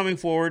changes coming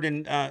forward,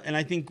 and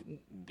I think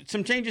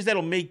some changes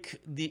that'll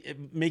make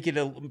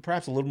it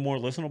perhaps a little more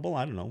listenable.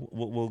 I don't know.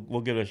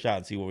 We'll give it a shot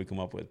and see what we come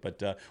up with.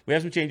 But we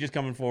have some changes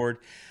coming forward.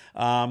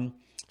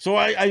 So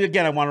I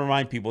want to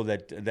remind people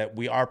that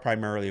we are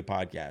primarily a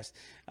podcast.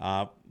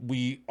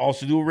 We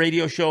also do a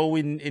radio show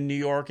in New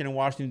York and in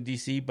Washington,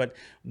 D.C., but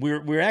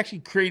we're actually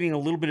creating a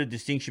little bit of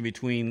distinction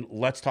between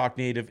Let's Talk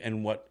Native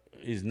and what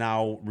is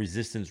now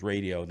Resistance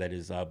Radio, that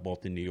is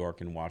both in New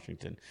York and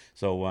Washington.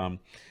 So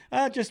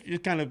just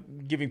kind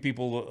of giving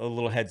people a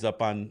little heads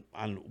up on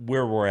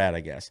where we're at,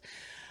 I guess.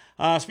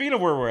 Speaking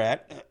of where we're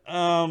at,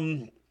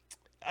 I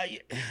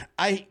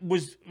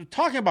was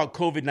talking about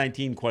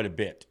COVID-19 quite a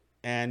bit,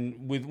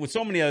 and with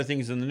so many other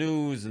things in the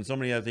news and so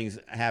many other things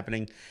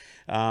happening,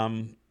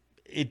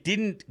 it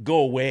didn't go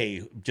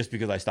away just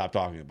because I stopped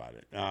talking about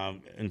it.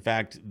 In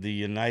fact, the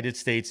United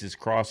States is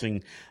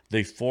crossing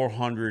the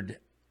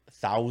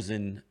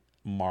 400,000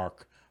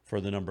 mark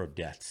for the number of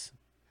deaths.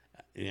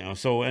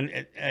 So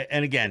and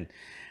again,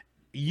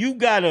 you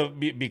got to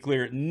be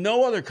clear.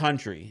 No other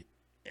country,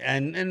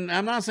 and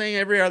I'm not saying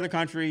every other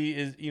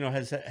country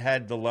has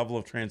had the level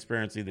of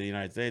transparency that the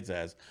United States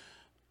has,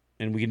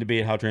 and we can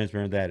debate how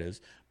transparent that is.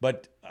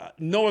 But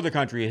no other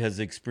country has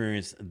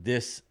experienced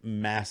this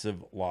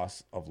massive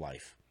loss of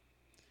life.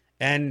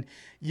 And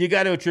you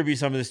got to attribute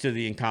some of this to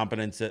the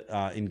incompetence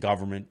in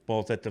government,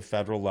 both at the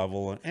federal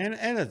level and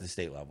at the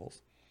state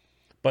levels.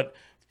 But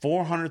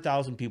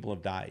 400,000 people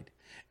have died.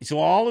 So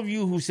all of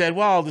you who said,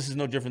 well, this is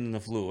no different than the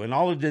flu, and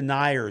all the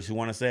deniers who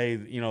want to say,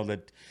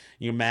 that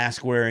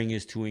mask wearing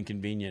is too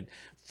inconvenient,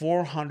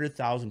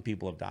 400,000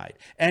 people have died.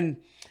 And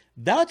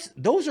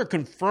those are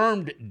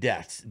confirmed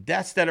deaths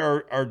that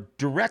are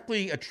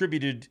directly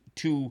attributed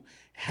to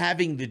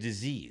having the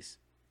disease.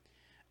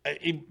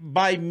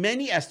 By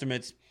many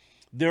estimates,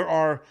 there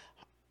are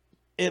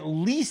at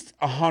least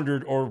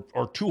 100 or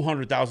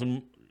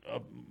 200,000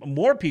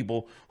 more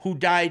people who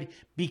died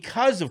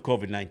because of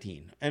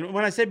COVID-19. And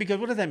when I say because,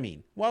 what does that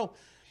mean? Well,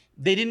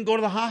 they didn't go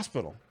to the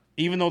hospital,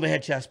 even though they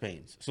had chest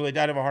pains. So they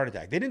died of a heart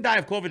attack. They didn't die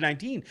of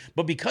COVID-19,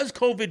 but because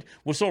COVID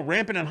was so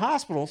rampant in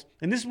hospitals,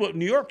 and this is what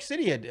New York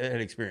City had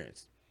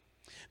experienced,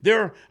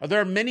 there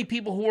are many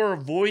people who are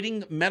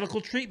avoiding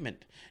medical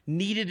treatment,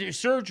 needed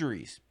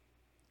surgeries.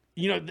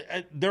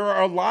 There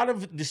are a lot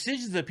of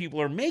decisions that people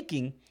are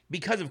making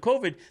because of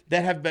COVID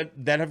that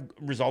have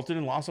resulted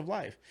in loss of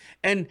life.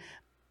 And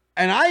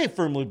I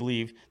firmly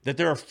believe that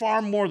there are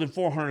far more than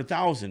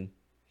 400,000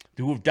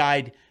 who have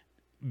died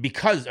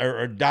because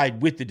or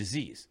died with the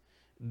disease.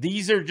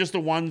 These are just the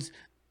ones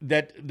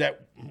that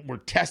were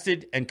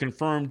tested and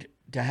confirmed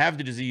to have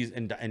the disease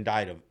and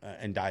died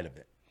of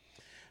it.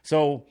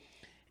 So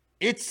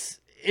it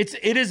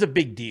is a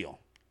big deal.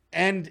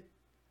 And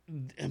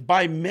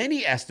by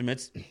many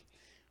estimates,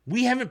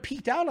 we haven't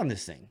peaked out on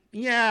this thing.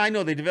 Yeah, I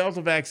know they developed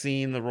a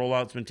vaccine. The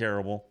rollout's been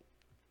terrible.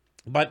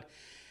 But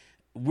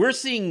we're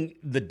seeing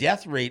the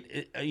death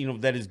rate,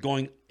 that is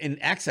going in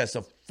excess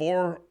of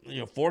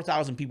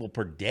 4,000 people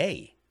per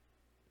day.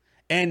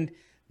 And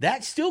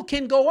that still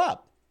can go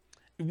up.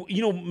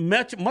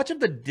 Much of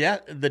the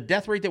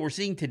death rate that we're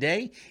seeing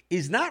today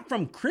is not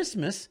from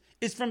Christmas,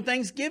 it's from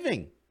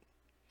Thanksgiving.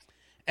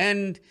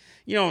 And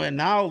and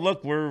now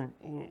look, we're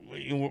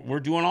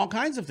doing all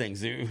kinds of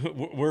things.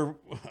 We're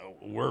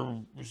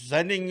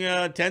sending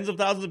tens of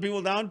thousands of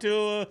people down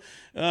to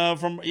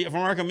from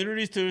our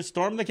communities to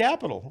storm the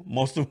Capitol.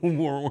 Most of them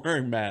were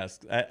wearing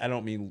masks. I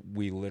don't mean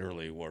we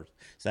literally were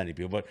sending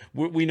people, but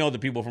we know the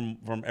people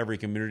from every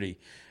community,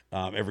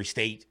 every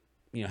state,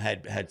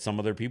 had some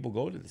of their people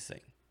go to this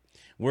thing.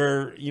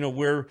 We're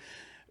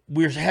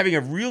having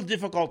a real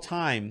difficult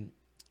time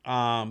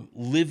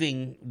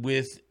living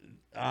with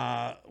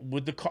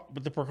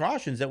the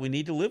precautions that we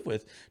need to live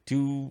with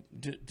to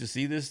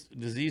see this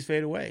disease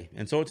fade away.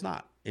 And so it's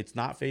not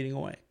fading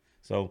away.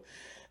 So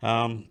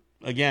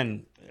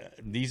again,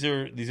 these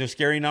are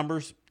scary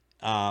numbers.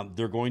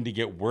 They're going to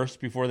get worse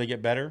before they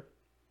get better.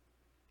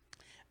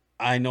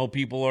 I know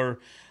people are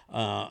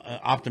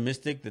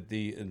optimistic that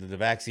the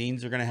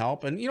vaccines are going to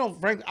help. And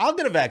frankly, I'll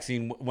get a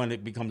vaccine when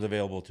it becomes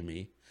available to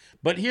me.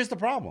 But here's the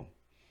problem.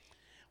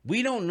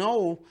 We don't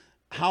know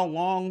how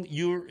long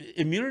your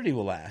immunity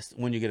will last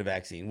when you get a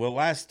vaccine. Will it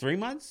last 3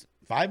 months,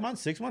 5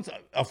 months, 6 months?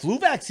 A flu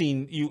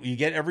vaccine you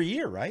get every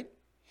year, right?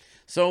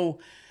 So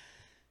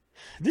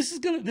this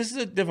is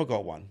a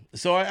difficult one.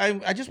 So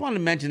I just wanted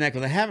to mention that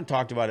because I haven't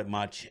talked about it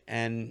much.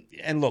 And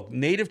look,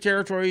 Native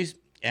territories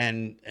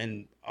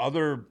and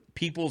other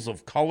peoples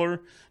of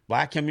color,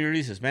 Black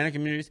communities, Hispanic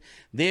communities,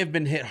 they have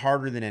been hit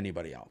harder than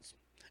anybody else.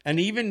 And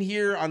even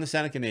here on the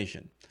Seneca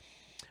Nation,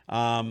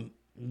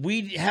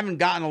 we haven't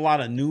gotten a lot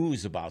of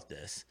news about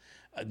this.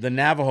 The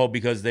Navajo,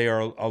 because they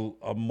are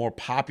a more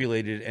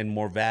populated and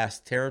more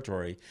vast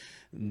territory,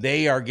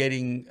 they are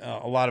getting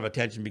a lot of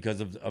attention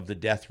because of the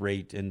death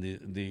rate and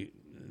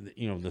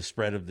the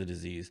spread of the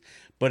disease.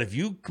 But if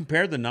you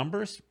compare the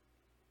numbers,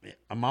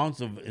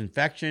 amounts of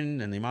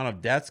infection and the amount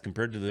of deaths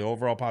compared to the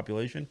overall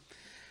population,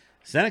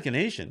 Seneca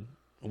Nation,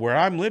 where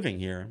I'm living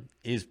here,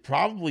 is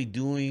probably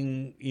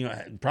doing,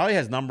 probably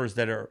has numbers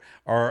that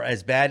are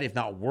as bad, if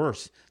not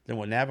worse, than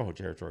what Navajo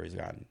territory has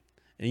gotten.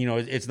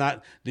 And, it's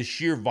not, the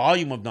sheer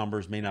volume of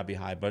numbers may not be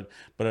high, but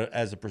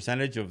as a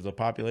percentage of the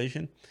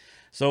population.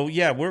 So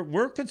yeah,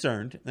 we're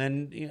concerned,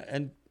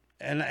 and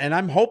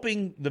I'm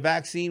hoping the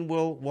vaccine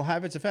will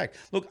have its effect.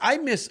 Look, I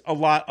miss a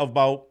lot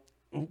about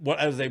what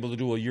I was able to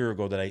do a year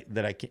ago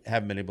that I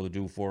haven't been able to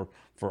do for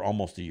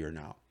almost a year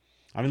now.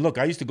 I mean, look,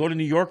 I used to go to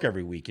New York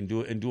every week and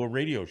do a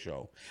radio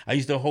show. I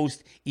used to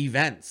host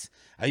events.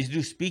 I used to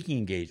do speaking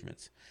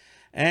engagements.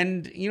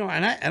 And,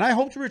 and I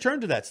hope to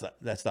return to that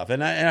stuff.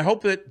 And I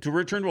hope that to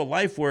return to a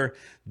life where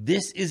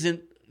this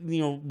isn't,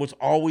 what's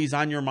always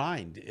on your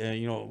mind,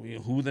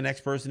 who the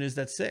next person is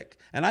that's sick.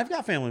 And I've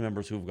got family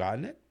members who've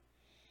gotten it.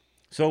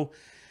 So,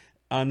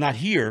 not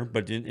here,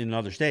 but in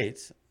other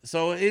states.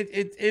 So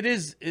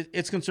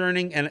it's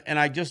concerning. And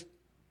I just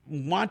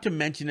want to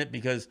mention it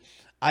because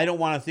I don't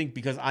want to think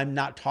because I'm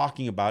not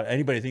talking about it,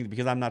 anybody think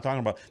because I'm not talking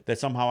about that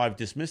somehow I've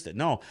dismissed it.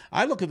 No,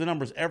 I look at the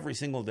numbers every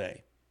single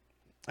day.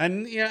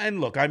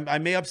 And look, I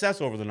may obsess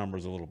over the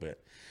numbers a little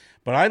bit,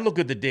 but I look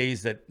at the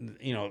days that,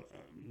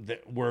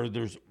 where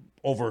there's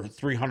over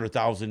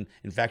 300,000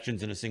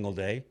 infections in a single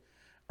day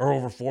or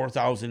over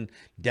 4,000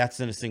 deaths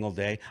in a single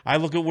day. I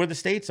look at where the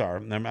states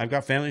are. I've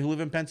got family who live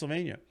in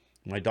Pennsylvania,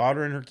 my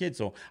daughter and her kids.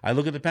 So I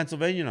look at the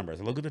Pennsylvania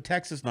numbers. I look at the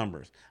Texas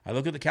numbers. I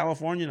look at the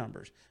California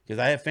numbers because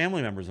I have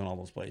family members in all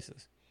those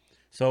places.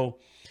 So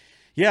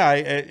yeah,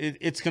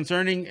 it's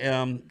concerning.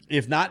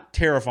 If not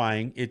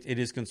terrifying, it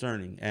is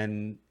concerning.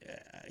 And,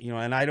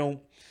 and I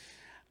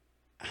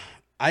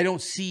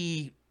don't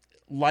see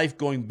life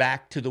going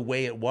back to the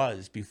way it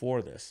was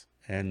before this.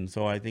 And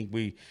so I think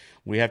we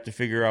have to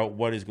figure out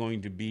what is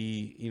going to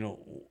be,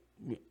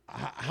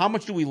 how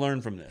much do we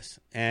learn from this?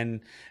 And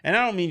I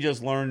don't mean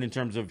just learn in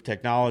terms of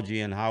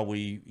technology and how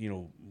we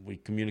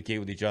communicate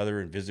with each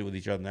other and visit with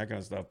each other and that kind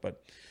of stuff.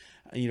 But,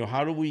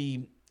 how do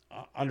we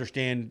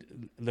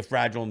understand the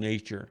fragile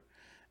nature?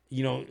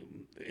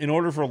 In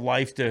order for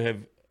life to have,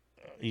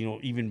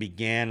 even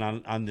began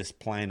on this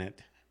planet,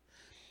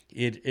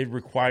 it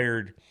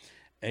required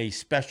a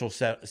special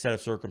set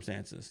of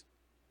circumstances.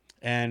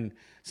 And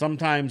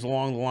sometimes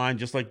along the line,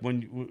 just like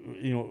when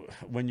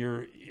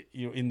you're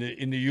in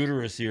the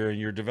uterus here and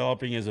you're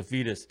developing as a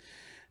fetus,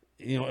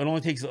 it only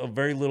takes a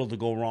very little to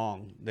go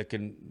wrong that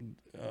can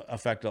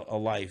affect a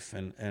life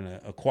and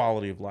a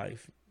quality of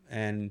life.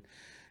 And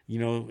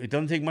it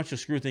doesn't take much to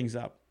screw things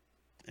up.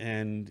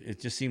 And it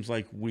just seems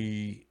like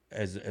we,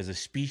 as a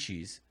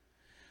species,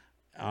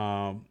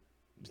 throw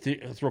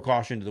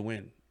caution to the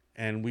wind,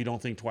 and we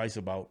don't think twice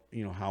about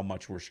how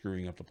much we're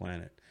screwing up the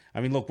planet. I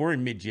mean, look, we're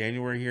in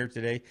mid-January here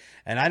today,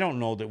 and I don't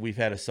know that we've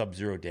had a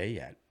sub-zero day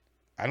yet.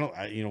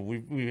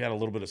 We've had a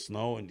little bit of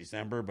snow in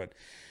December, but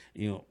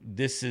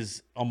this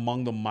is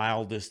among the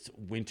mildest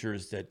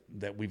winters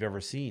that we've ever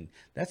seen.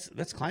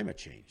 That's climate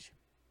change,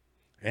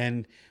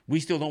 and we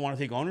still don't want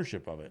to take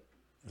ownership of it.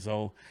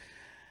 So,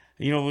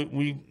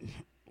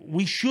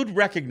 we should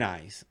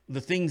recognize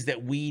the things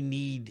that we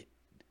need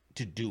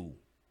to do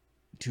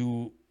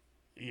to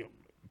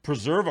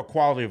preserve a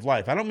quality of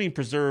life. I don't mean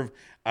preserve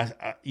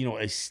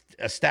a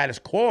status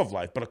quo of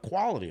life, but a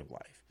quality of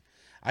life.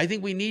 I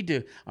think we need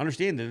to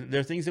understand that there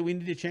are things that we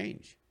need to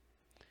change.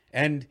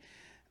 And,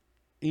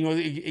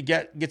 it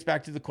gets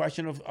back to the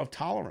question of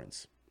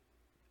tolerance.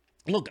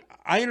 Look,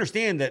 I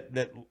understand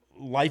that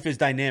life is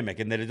dynamic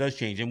and that it does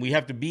change, and we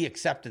have to be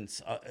accepting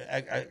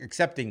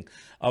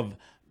of,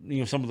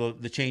 some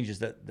of the changes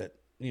that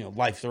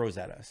life throws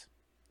at us.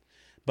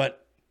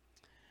 But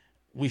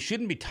we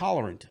shouldn't be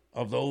tolerant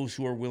of those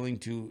who are willing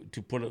to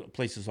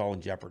place us all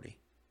in jeopardy.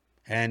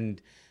 And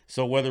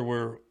so whether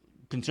we're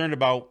concerned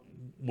about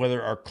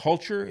whether our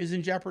culture is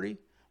in jeopardy,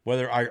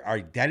 whether our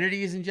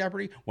identity is in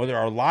jeopardy, whether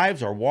our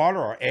lives, our water,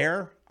 our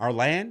air, our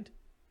land,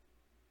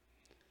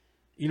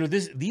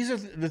 these are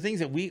the things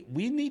that we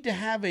need to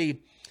have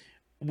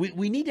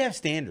we need to have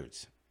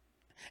standards.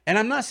 And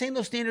I'm not saying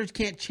those standards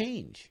can't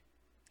change,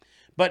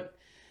 but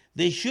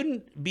they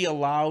shouldn't be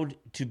allowed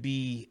to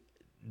be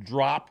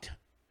dropped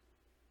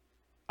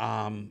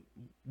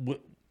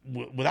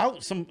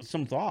without some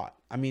thought.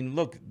 I mean,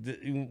 look,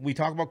 we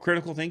talk about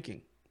critical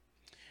thinking.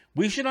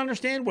 We should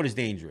understand what is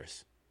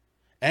dangerous.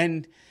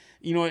 And,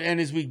 and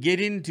as we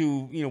get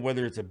into,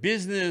 whether it's a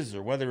business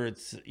or whether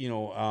it's,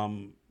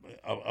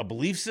 a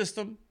belief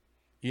system,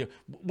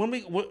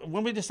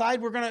 when we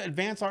decide we're going to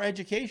advance our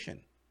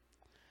education,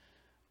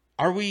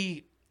 are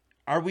we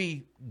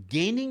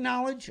gaining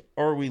knowledge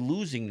or are we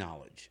losing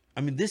knowledge? I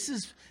mean, this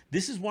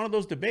is one of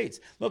those debates.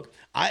 Look,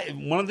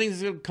 one of the things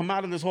that's going to come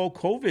out of this whole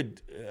COVID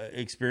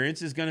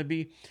experience is going to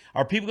be,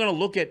 are people going to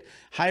look at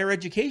higher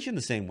education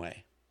the same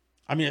way?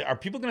 I mean, are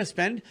people going to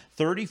spend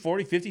 $30,000,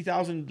 $40,000,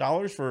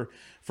 $50,000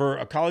 for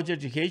a college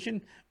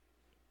education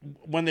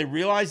when they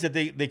realize that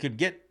they could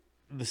get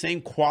the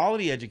same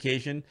quality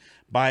education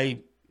by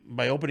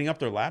opening up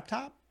their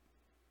laptop?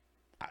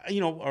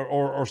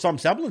 Or some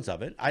semblance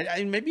of it.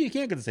 Maybe you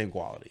can't get the same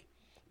quality,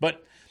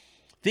 but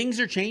things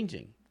are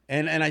changing.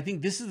 And I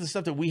think this is the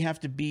stuff that we have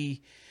to we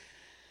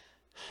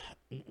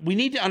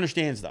need to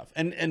understand stuff.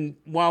 And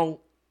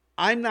while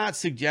I'm not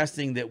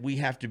suggesting that we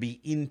have to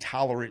be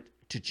intolerant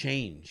to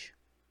change,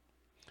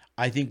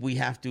 I think we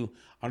have to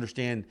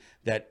understand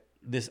that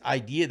this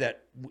idea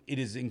that it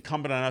is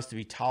incumbent on us to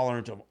be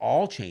tolerant of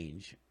all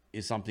change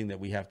is something that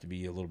we have to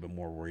be a little bit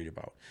more worried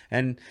about.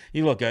 And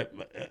look,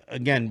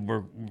 again,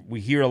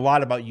 we hear a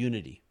lot about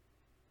unity.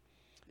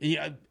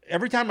 Yeah,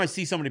 every time I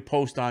see somebody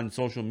post on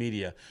social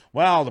media,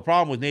 well, the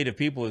problem with Native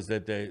people is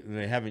that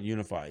they haven't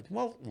unified.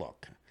 Well,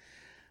 look,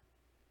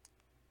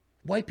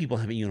 white people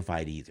haven't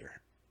unified either.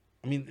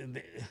 I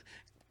mean,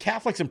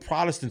 Catholics and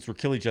Protestants were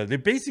killing each other. They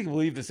basically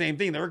believe the same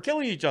thing. They were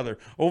killing each other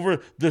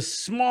over the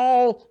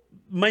small,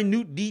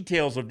 minute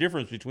details of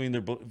difference between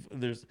they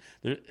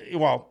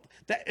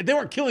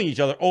weren't killing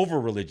each other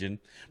over religion,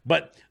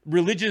 but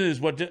religion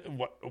is what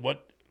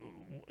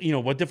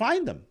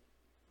defined them.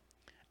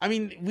 I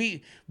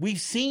mean,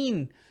 we've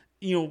seen,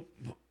 in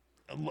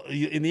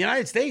the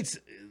United States,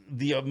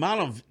 the amount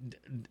of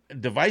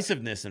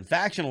divisiveness and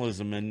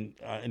factionalism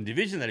and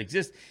division that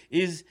exists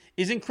is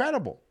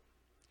incredible.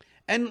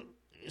 And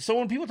so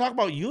when people talk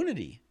about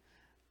unity,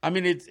 I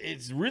mean,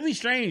 it's really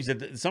strange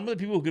that some of the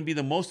people who can be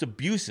the most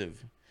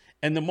abusive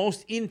and the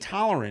most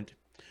intolerant,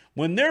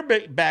 when their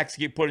backs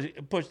get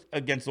pushed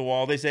against the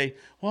wall, they say,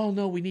 "Well,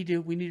 no, we need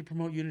to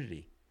promote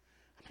unity."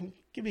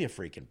 Give me a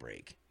freaking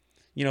break.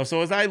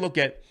 So as I look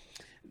at,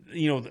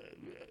 the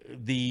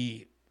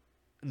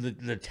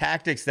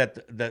tactics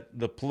that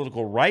the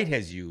political right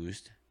has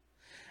used,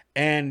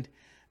 and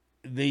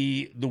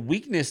the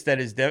weakness that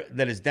is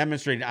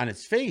demonstrated on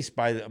its face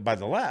by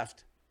the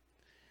left,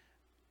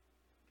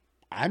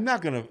 I'm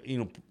not going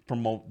to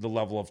promote the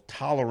level of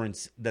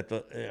tolerance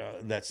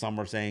that some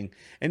are saying,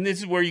 and this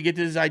is where you get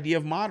to this idea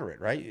of moderate,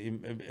 right?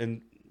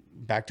 And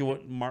back to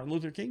what Martin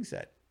Luther King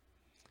said.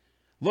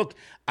 Look,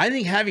 I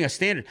think having a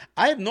standard,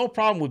 I have no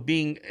problem with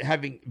being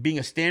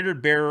a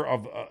standard bearer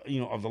of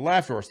of the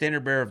left or a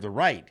standard bearer of the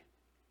right,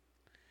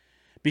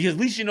 because at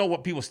least you know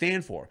what people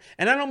stand for.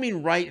 And I don't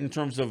mean right in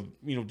terms of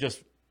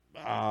just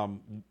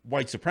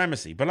white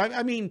supremacy, but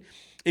I mean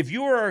if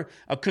you are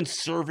a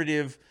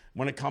conservative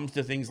when it comes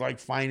to things like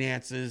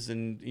finances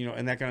and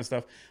and that kind of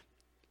stuff,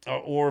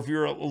 or if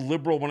you're a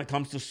liberal when it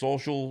comes to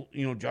social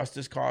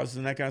justice causes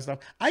and that kind of stuff,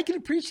 I can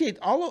appreciate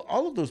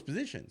all of those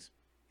positions.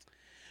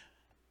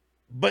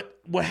 But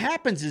what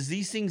happens is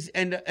these things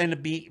end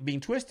up being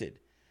twisted.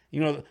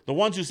 The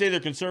ones who say they're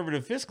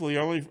conservative fiscally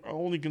are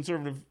only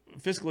conservative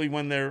fiscally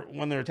when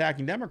they're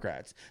attacking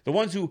Democrats. The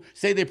ones who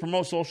say they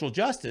promote social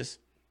justice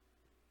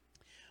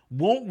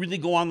won't really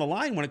go on the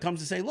line when it comes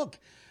to say, look,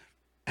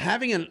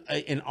 having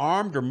an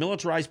armed or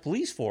militarized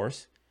police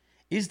force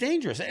is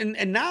dangerous.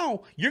 And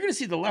now you're going to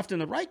see the left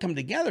and the right come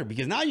together,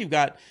 because now you've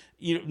got,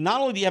 not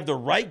only do you have the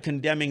right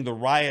condemning the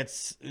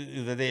riots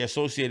that they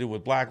associated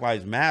with Black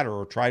Lives Matter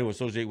or try to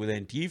associate with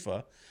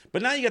Antifa,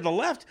 but now you got the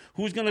left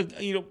who's going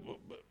to,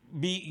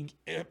 be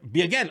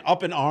again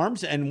up in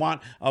arms and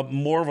want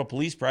more of a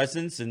police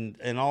presence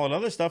and all that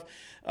other stuff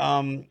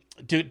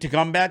to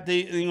combat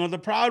the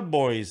Proud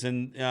Boys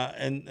and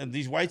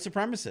these white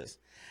supremacists.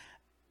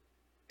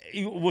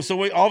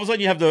 So all of a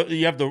sudden you have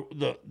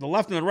the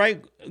left and the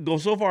right go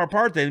so far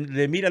apart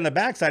they meet on the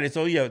backside. And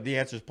so the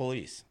answer is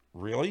police.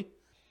 Really?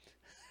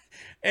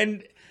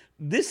 And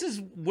this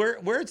is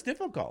where it's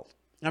difficult.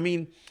 I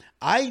mean,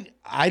 I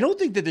don't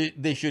think that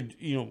they should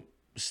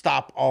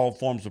stop all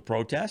forms of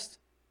protest,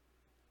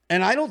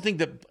 and I don't think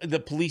that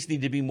the police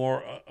need to be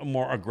more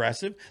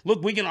aggressive.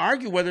 Look, we can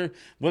argue whether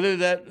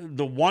that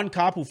the one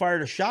cop who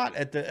fired a shot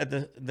at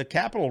the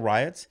Capitol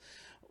riots,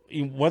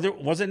 whether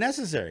was it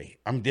necessary?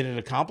 Did it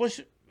accomplish?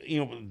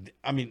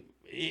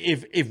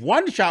 If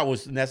one shot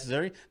was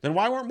necessary, then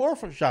why weren't more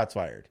shots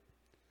fired?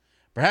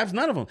 Perhaps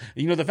none of them.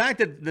 The fact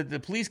that the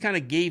police kind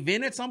of gave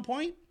in at some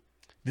point,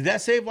 did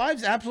that save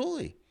lives?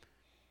 Absolutely.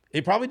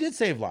 It probably did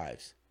save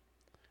lives.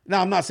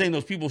 Now, I'm not saying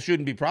those people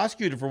shouldn't be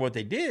prosecuted for what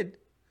they did,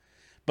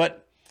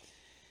 but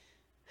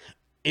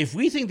if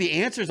we think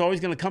the answer is always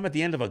going to come at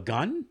the end of a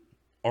gun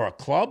or a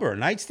club or a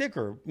nightstick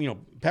or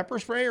pepper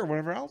spray or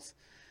whatever else,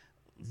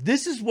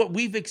 this is what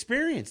we've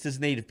experienced as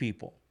Native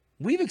people.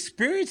 We've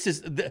experienced this.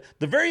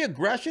 The very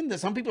aggression that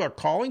some people are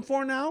calling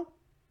for now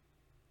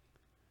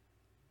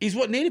is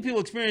what Native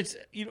people experienced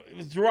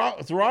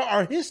throughout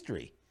our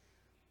history.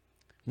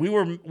 We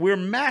were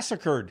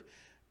massacred,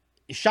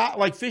 shot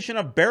like fish in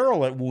a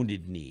barrel at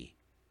Wounded Knee.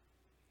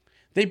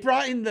 They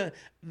brought in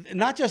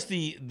not just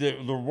the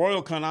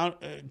Royal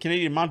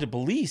Canadian Mounted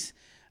Police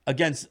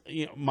against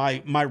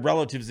my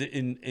relatives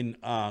in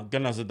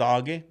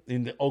Ganazadage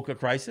in the Oka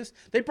crisis.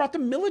 They brought the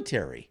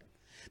military.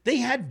 They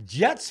had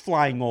jets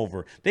flying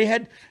over. They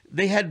had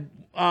the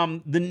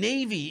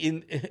Navy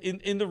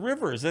in the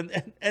rivers,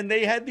 and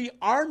they had the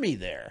Army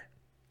there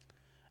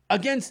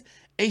against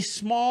a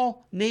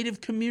small Native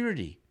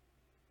community.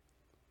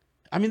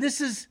 I mean,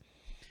 this is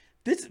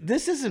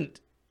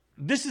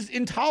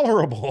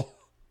intolerable.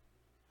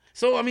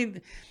 So, I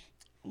mean,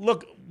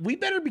 look, we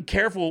better be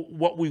careful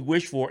what we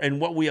wish for and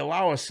what we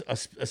allow us a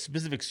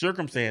specific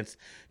circumstance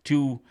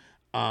to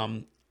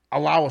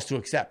allow us to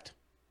accept.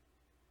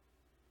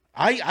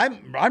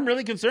 I'm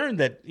really concerned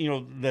that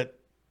that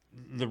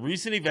the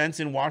recent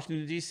events in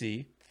Washington,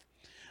 D.C.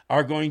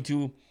 are going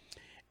to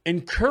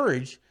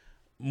encourage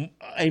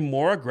a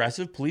more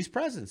aggressive police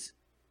presence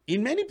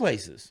in many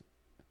places.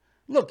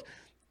 Look,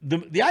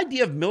 the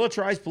idea of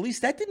militarized police,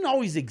 that didn't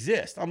always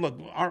exist. Look,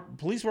 our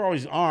police were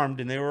always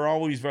armed and they were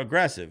always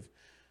aggressive.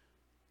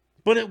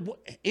 But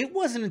it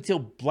wasn't until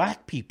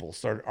black people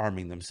started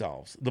arming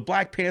themselves, the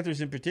Black Panthers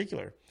in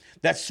particular,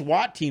 that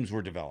SWAT teams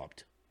were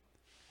developed.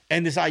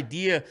 And this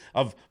idea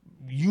of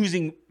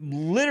using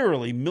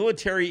literally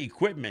military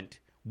equipment,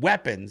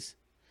 weapons,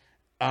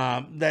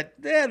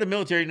 the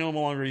military no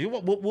longer use.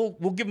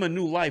 We'll give them a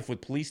new life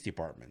with police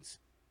departments.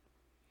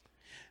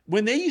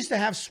 When they used to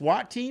have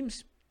SWAT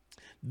teams,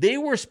 they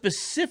were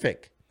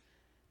specific.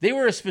 They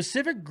were a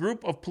specific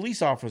group of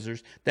police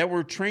officers that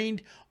were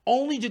trained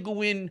only to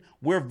go in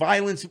where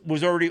violence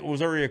was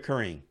already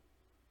occurring.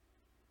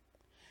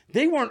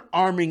 They weren't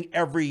arming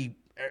every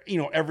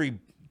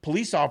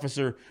police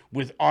officer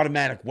with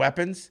automatic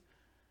weapons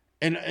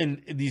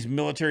and these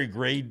military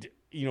grade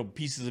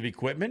pieces of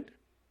equipment.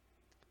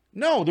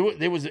 No,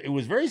 it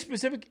was very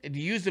specific,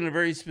 used in a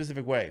very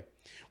specific way.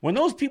 When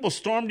those people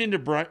stormed into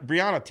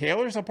Breonna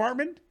Taylor's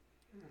apartment,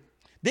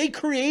 they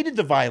created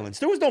the violence.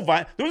 There was no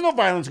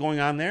violence going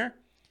on there.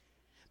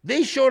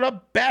 They showed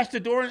up, bashed the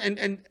door,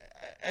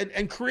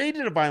 and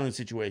created a violent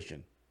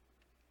situation.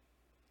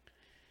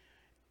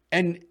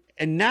 And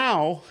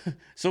now,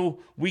 so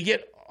we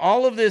get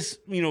all of this,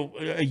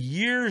 a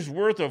year's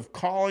worth of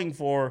calling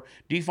for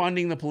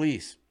defunding the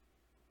police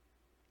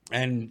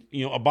and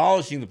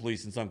abolishing the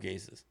police in some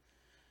cases.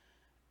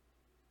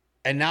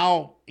 And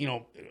now,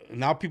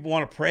 now people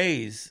want to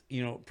praise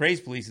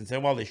police and say,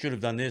 well, they should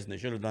have done this and they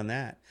should have done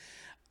that.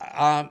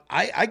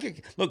 I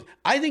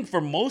think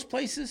for most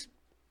places,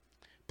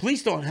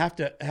 police don't have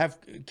to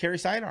carry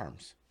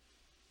sidearms.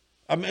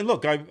 I mean,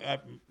 look,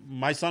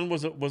 my son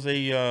was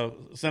a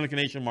Seneca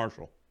Nation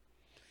Marshal.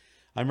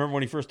 I remember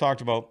when he first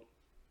talked about,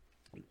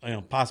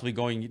 possibly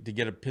going to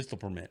get a pistol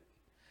permit.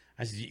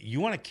 I said, "You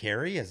want to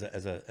carry as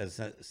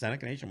a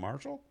Seneca Nation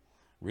Marshal?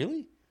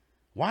 Really?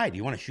 Why? Do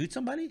you want to shoot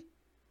somebody?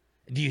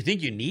 Do you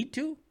think you need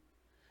to?"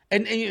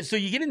 And so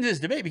you get into this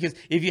debate because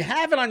if you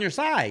have it on your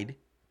side,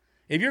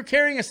 if you're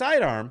carrying a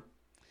sidearm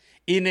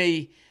in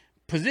a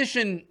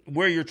position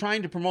where you're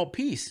trying to promote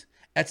peace,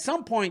 at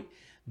some point,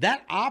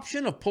 that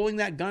option of pulling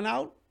that gun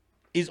out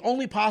is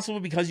only possible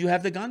because you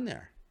have the gun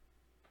there.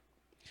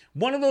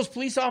 One of those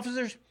police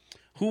officers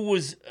who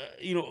was,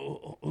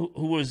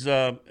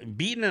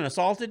 beaten and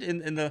assaulted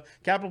in the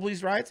Capitol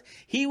Police riots,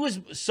 he was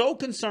so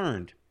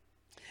concerned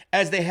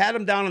as they had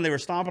him down and they were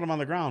stomping him on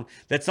the ground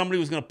that somebody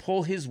was going to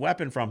pull his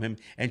weapon from him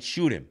and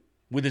shoot him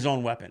with his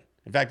own weapon.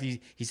 In fact, he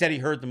said he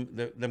heard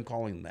them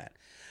calling him that.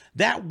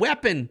 That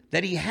weapon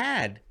that he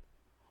had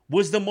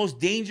was the most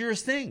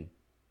dangerous thing.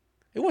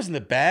 It wasn't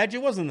the badge.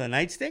 It wasn't the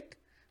nightstick.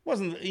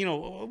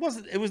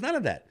 It was none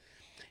of that.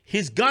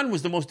 His gun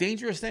was the most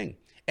dangerous thing.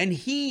 And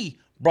he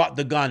brought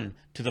the gun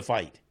to the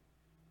fight.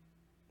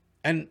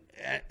 And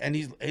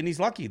he's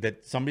lucky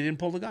that somebody didn't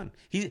pull the gun.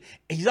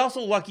 He's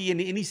also lucky, and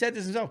he said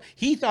this himself,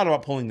 he thought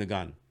about pulling the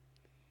gun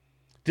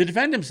to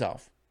defend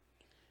himself.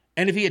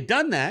 And if he had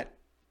done that,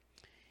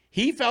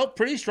 he felt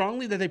pretty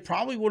strongly that they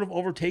probably would have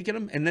overtaken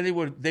him, and then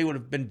they would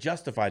have been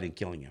justified in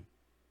killing him.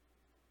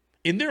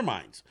 In their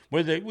minds.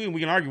 We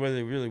can argue whether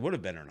they really would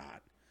have been or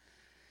not.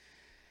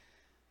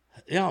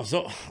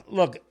 So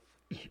look,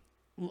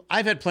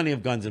 I've had plenty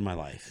of guns in my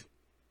life,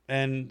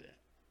 and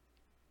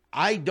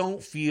I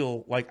don't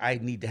feel like I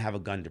need to have a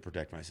gun to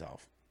protect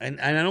myself. And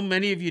I know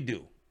many of you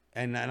do.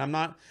 And I'm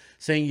not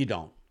saying you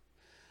don't.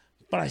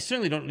 But I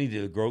certainly don't need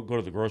to go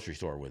to the grocery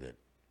store with it,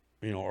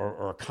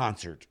 or a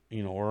concert,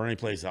 or any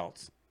place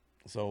else.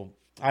 So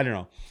I don't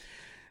know.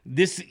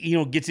 This,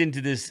 gets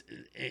into this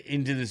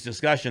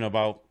discussion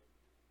about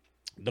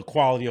the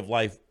quality of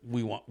life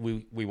we want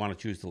to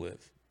choose to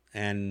live.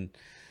 And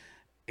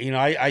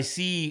I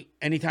see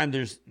anytime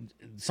there's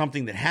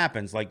something that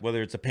happens, like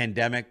whether it's a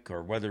pandemic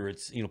or whether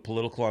it's,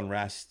 political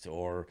unrest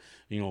or,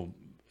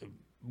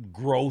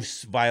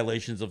 gross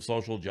violations of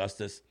social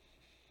justice,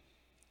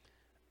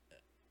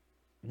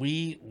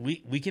 we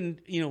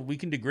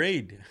can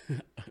degrade.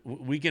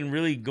 We can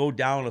really go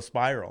down a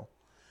spiral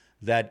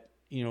that,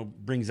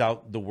 brings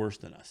out the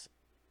worst in us.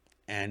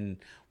 And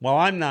while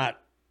I'm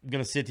not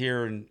going to sit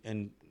here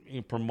and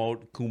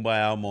promote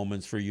kumbaya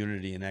moments for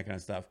unity and that kind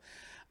of stuff,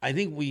 I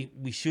think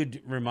we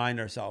should remind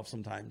ourselves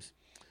sometimes,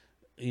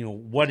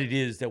 what it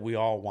is that we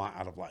all want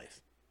out of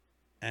life.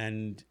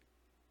 And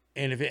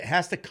if it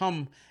has to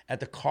come at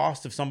the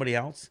cost of somebody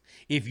else,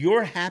 if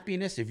your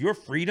happiness, if your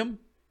freedom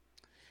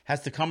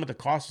has to come at the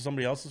cost of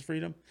somebody else's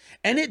freedom,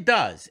 and it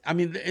does. I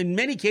mean, in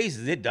many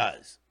cases, it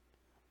does.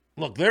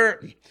 Look,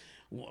 like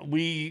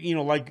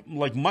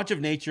much of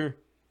nature,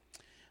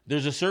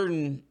 there's a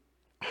certain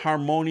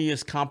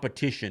harmonious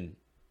competition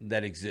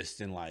that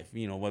exists in life,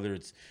 whether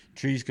it's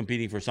trees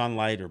competing for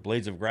sunlight or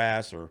blades of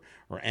grass or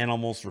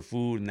animals for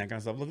food and that kind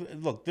of stuff.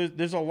 Look,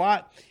 there's a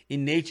lot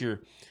in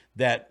nature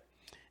that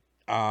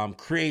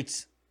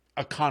creates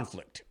a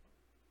conflict,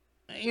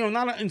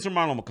 not an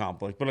insurmountable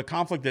conflict, but a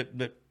conflict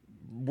that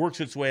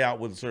works its way out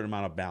with a certain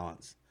amount of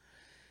balance.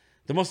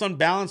 The most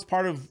unbalanced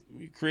part of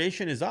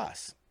creation is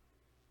us.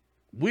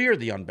 We're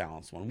the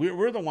unbalanced one.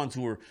 We're the ones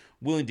who are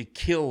willing to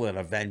kill at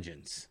a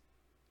vengeance.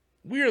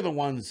 We are the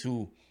ones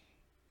who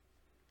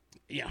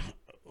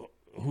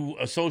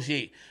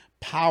associate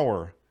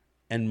power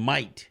and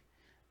might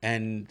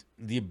and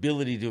the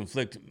ability to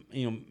inflict,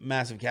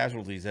 massive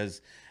casualties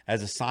as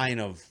a sign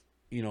of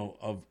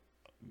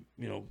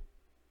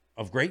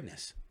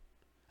greatness.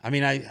 I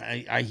mean,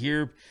 I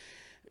hear,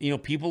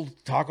 people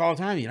talk all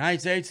the time. The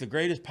United States, the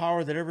greatest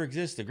power that ever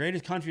exists, the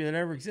greatest country that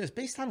ever exists.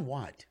 Based on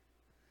what?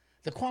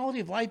 The quality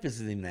of life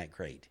isn't even that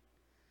great.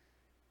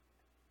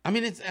 I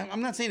mean,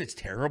 I'm not saying it's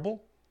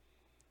terrible,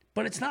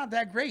 but it's not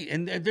that great.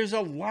 And there's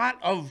a lot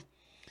of,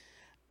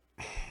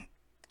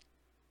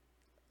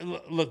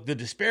 look, the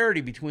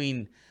disparity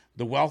between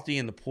the wealthy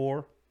and the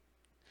poor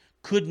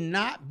could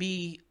not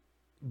be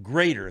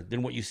greater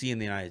than what you see in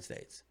the United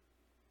States.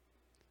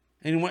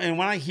 And when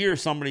I hear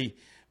somebody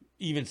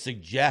even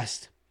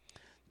suggest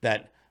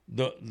that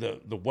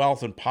the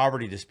wealth and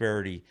poverty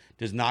disparity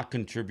does not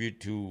contribute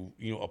to,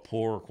 a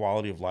poorer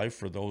quality of life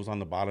for those on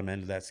the bottom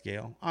end of that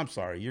scale, I'm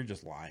sorry, you're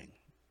just lying.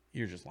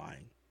 You're just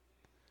lying.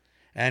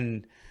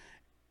 And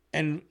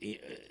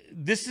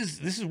this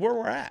is where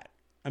we're at.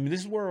 I mean,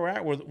 this is where we're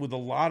at with a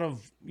lot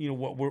of,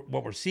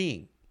 what we're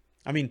seeing.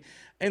 I mean,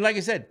 and like I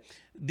said,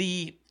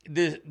 the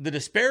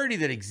disparity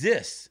that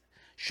exists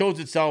shows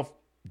itself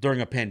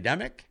during a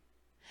pandemic.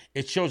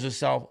 It shows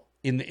itself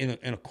in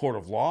a court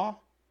of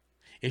law.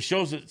 It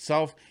shows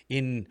itself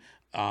in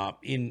our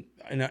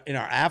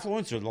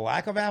affluence or the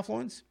lack of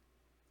affluence.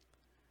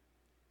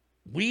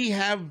 We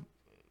have,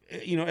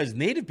 as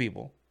Native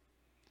people,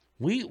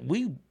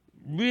 we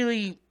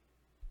really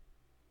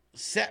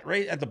set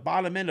right at the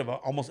bottom end of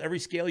almost every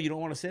scale you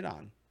don't want to sit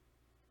on.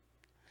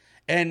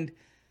 And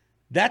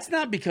that's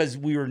not because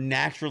we were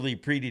naturally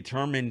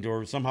predetermined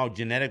or somehow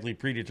genetically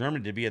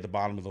predetermined to be at the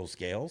bottom of those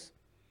scales.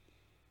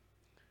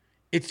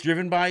 It's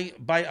driven by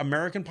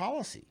American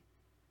policy.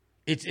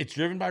 It's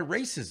driven by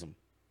racism.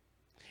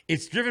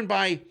 It's driven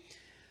by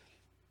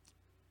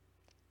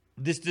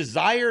this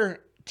desire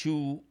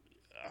to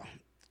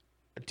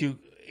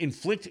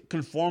inflict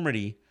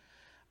conformity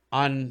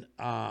on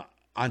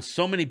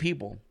so many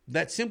people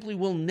that simply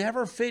will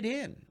never fit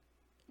in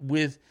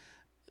with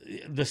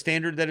the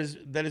standard that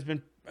has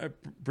been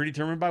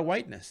predetermined by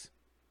whiteness.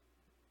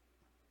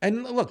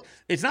 And look,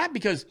 it's not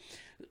because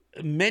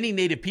many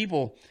Native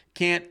people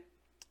can't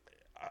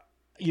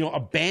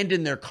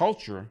abandon their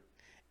culture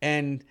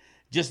and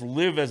just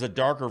live as a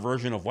darker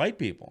version of white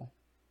people.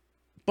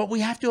 But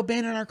we have to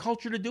abandon our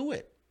culture to do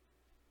it.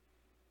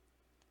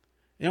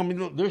 I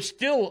mean, there's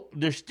still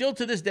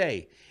to this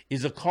day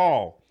is a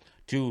call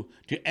to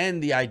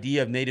end the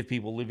idea of Native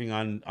people living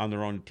on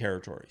their own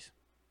territories.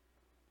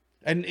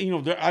 And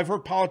I've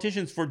heard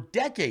politicians for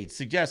decades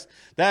suggest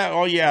that,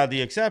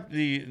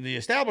 the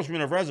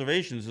establishment of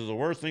reservations is the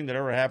worst thing that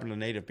ever happened to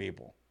Native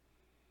people.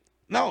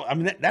 No, I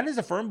mean that is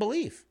a firm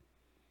belief.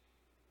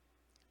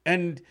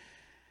 And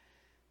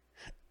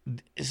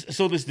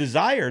so this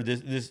desire,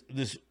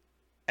 this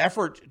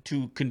effort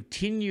to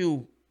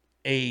continue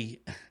a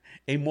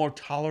more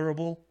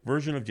tolerable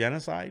version of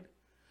genocide,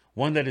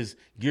 one that is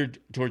geared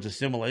towards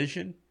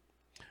assimilation,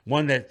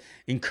 one that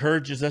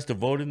encourages us to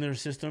vote in their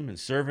system and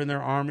serve in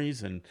their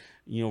armies and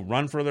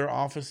run for their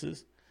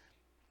offices.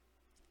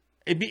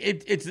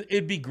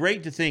 It'd be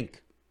great to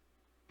think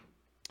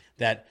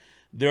that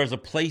there's a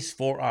place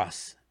for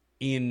us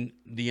in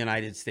the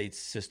United States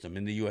system,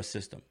 in the U.S.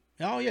 system.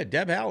 Oh, yeah,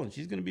 Deb Haaland,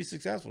 she's going to be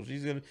successful.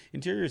 She's going to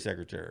Interior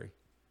Secretary.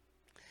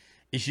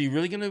 Is she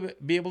really going to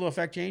be able to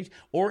affect change?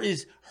 Or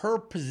is her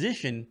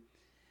position,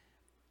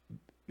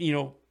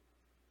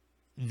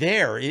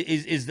 there?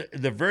 Is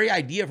the very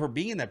idea of her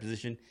being in that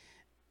position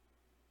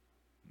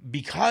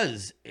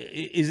is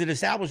it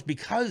established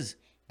because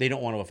they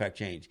don't want to affect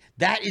change?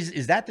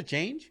 Is that the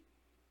change?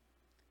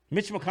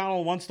 Mitch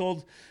McConnell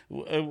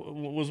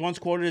was once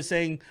quoted as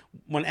saying,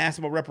 when asked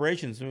about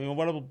reparations,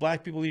 what do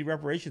black people need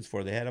reparations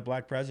for? They had a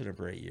black president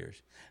for 8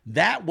 years.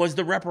 That was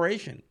the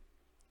reparation.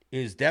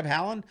 Is Deb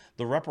Haaland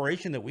the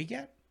reparation that we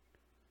get?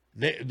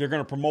 They're going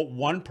to promote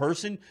one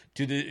person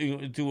to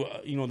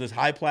this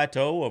high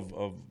plateau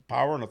of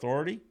power and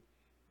authority,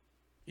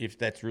 if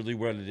that's really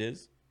what it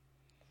is,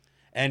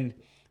 and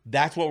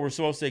that's what we're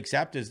supposed to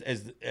accept as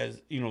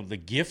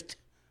the gift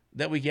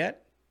that we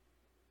get.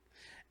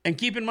 And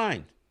keep in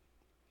mind,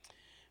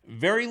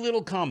 very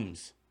little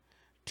comes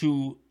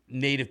to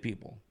Native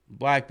people,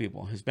 black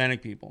people,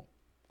 Hispanic people,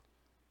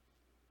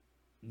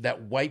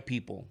 that white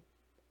people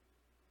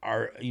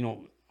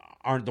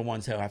aren't the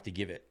ones who have to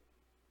give it.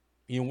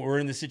 We're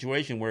in the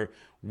situation where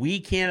we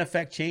can't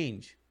affect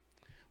change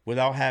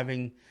without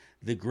having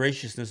the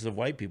graciousness of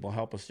white people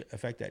help us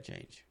affect that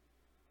change.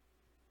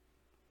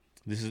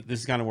 This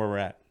is kind of where we're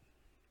at.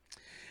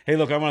 Hey,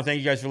 look, I want to thank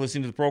you guys for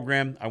listening to the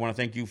program. I want to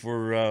thank you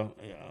for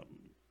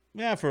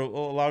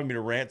allowing me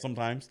to rant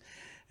sometimes.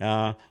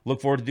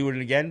 Look forward to doing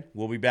it again.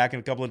 We'll be back in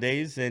a couple of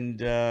days, and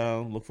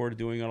look forward to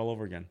doing it all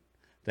over again.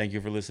 Thank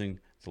you for listening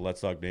to Let's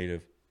Talk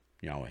Native.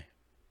 Yahweh.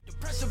 The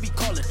pressure be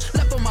calling,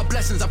 left on my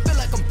blessings, I feel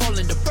like I'm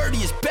falling. The birdie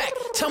is back,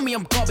 tell me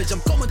I'm garbage,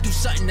 I'm going through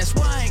something, that's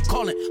why I ain't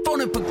calling.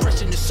 Phone and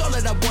progression is all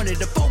that I wanted.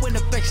 The phone and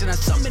affection, I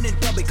summon and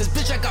dub it. Cause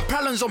bitch, I got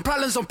problems on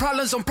problems on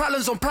problems on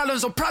problems on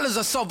problems on problems.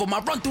 I solve them. I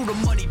run through the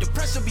money. The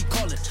pressure be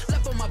calling.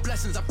 Left on my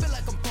blessings. I feel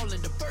like I'm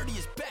falling. The birdie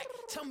is back.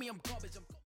 Tell me I'm garbage.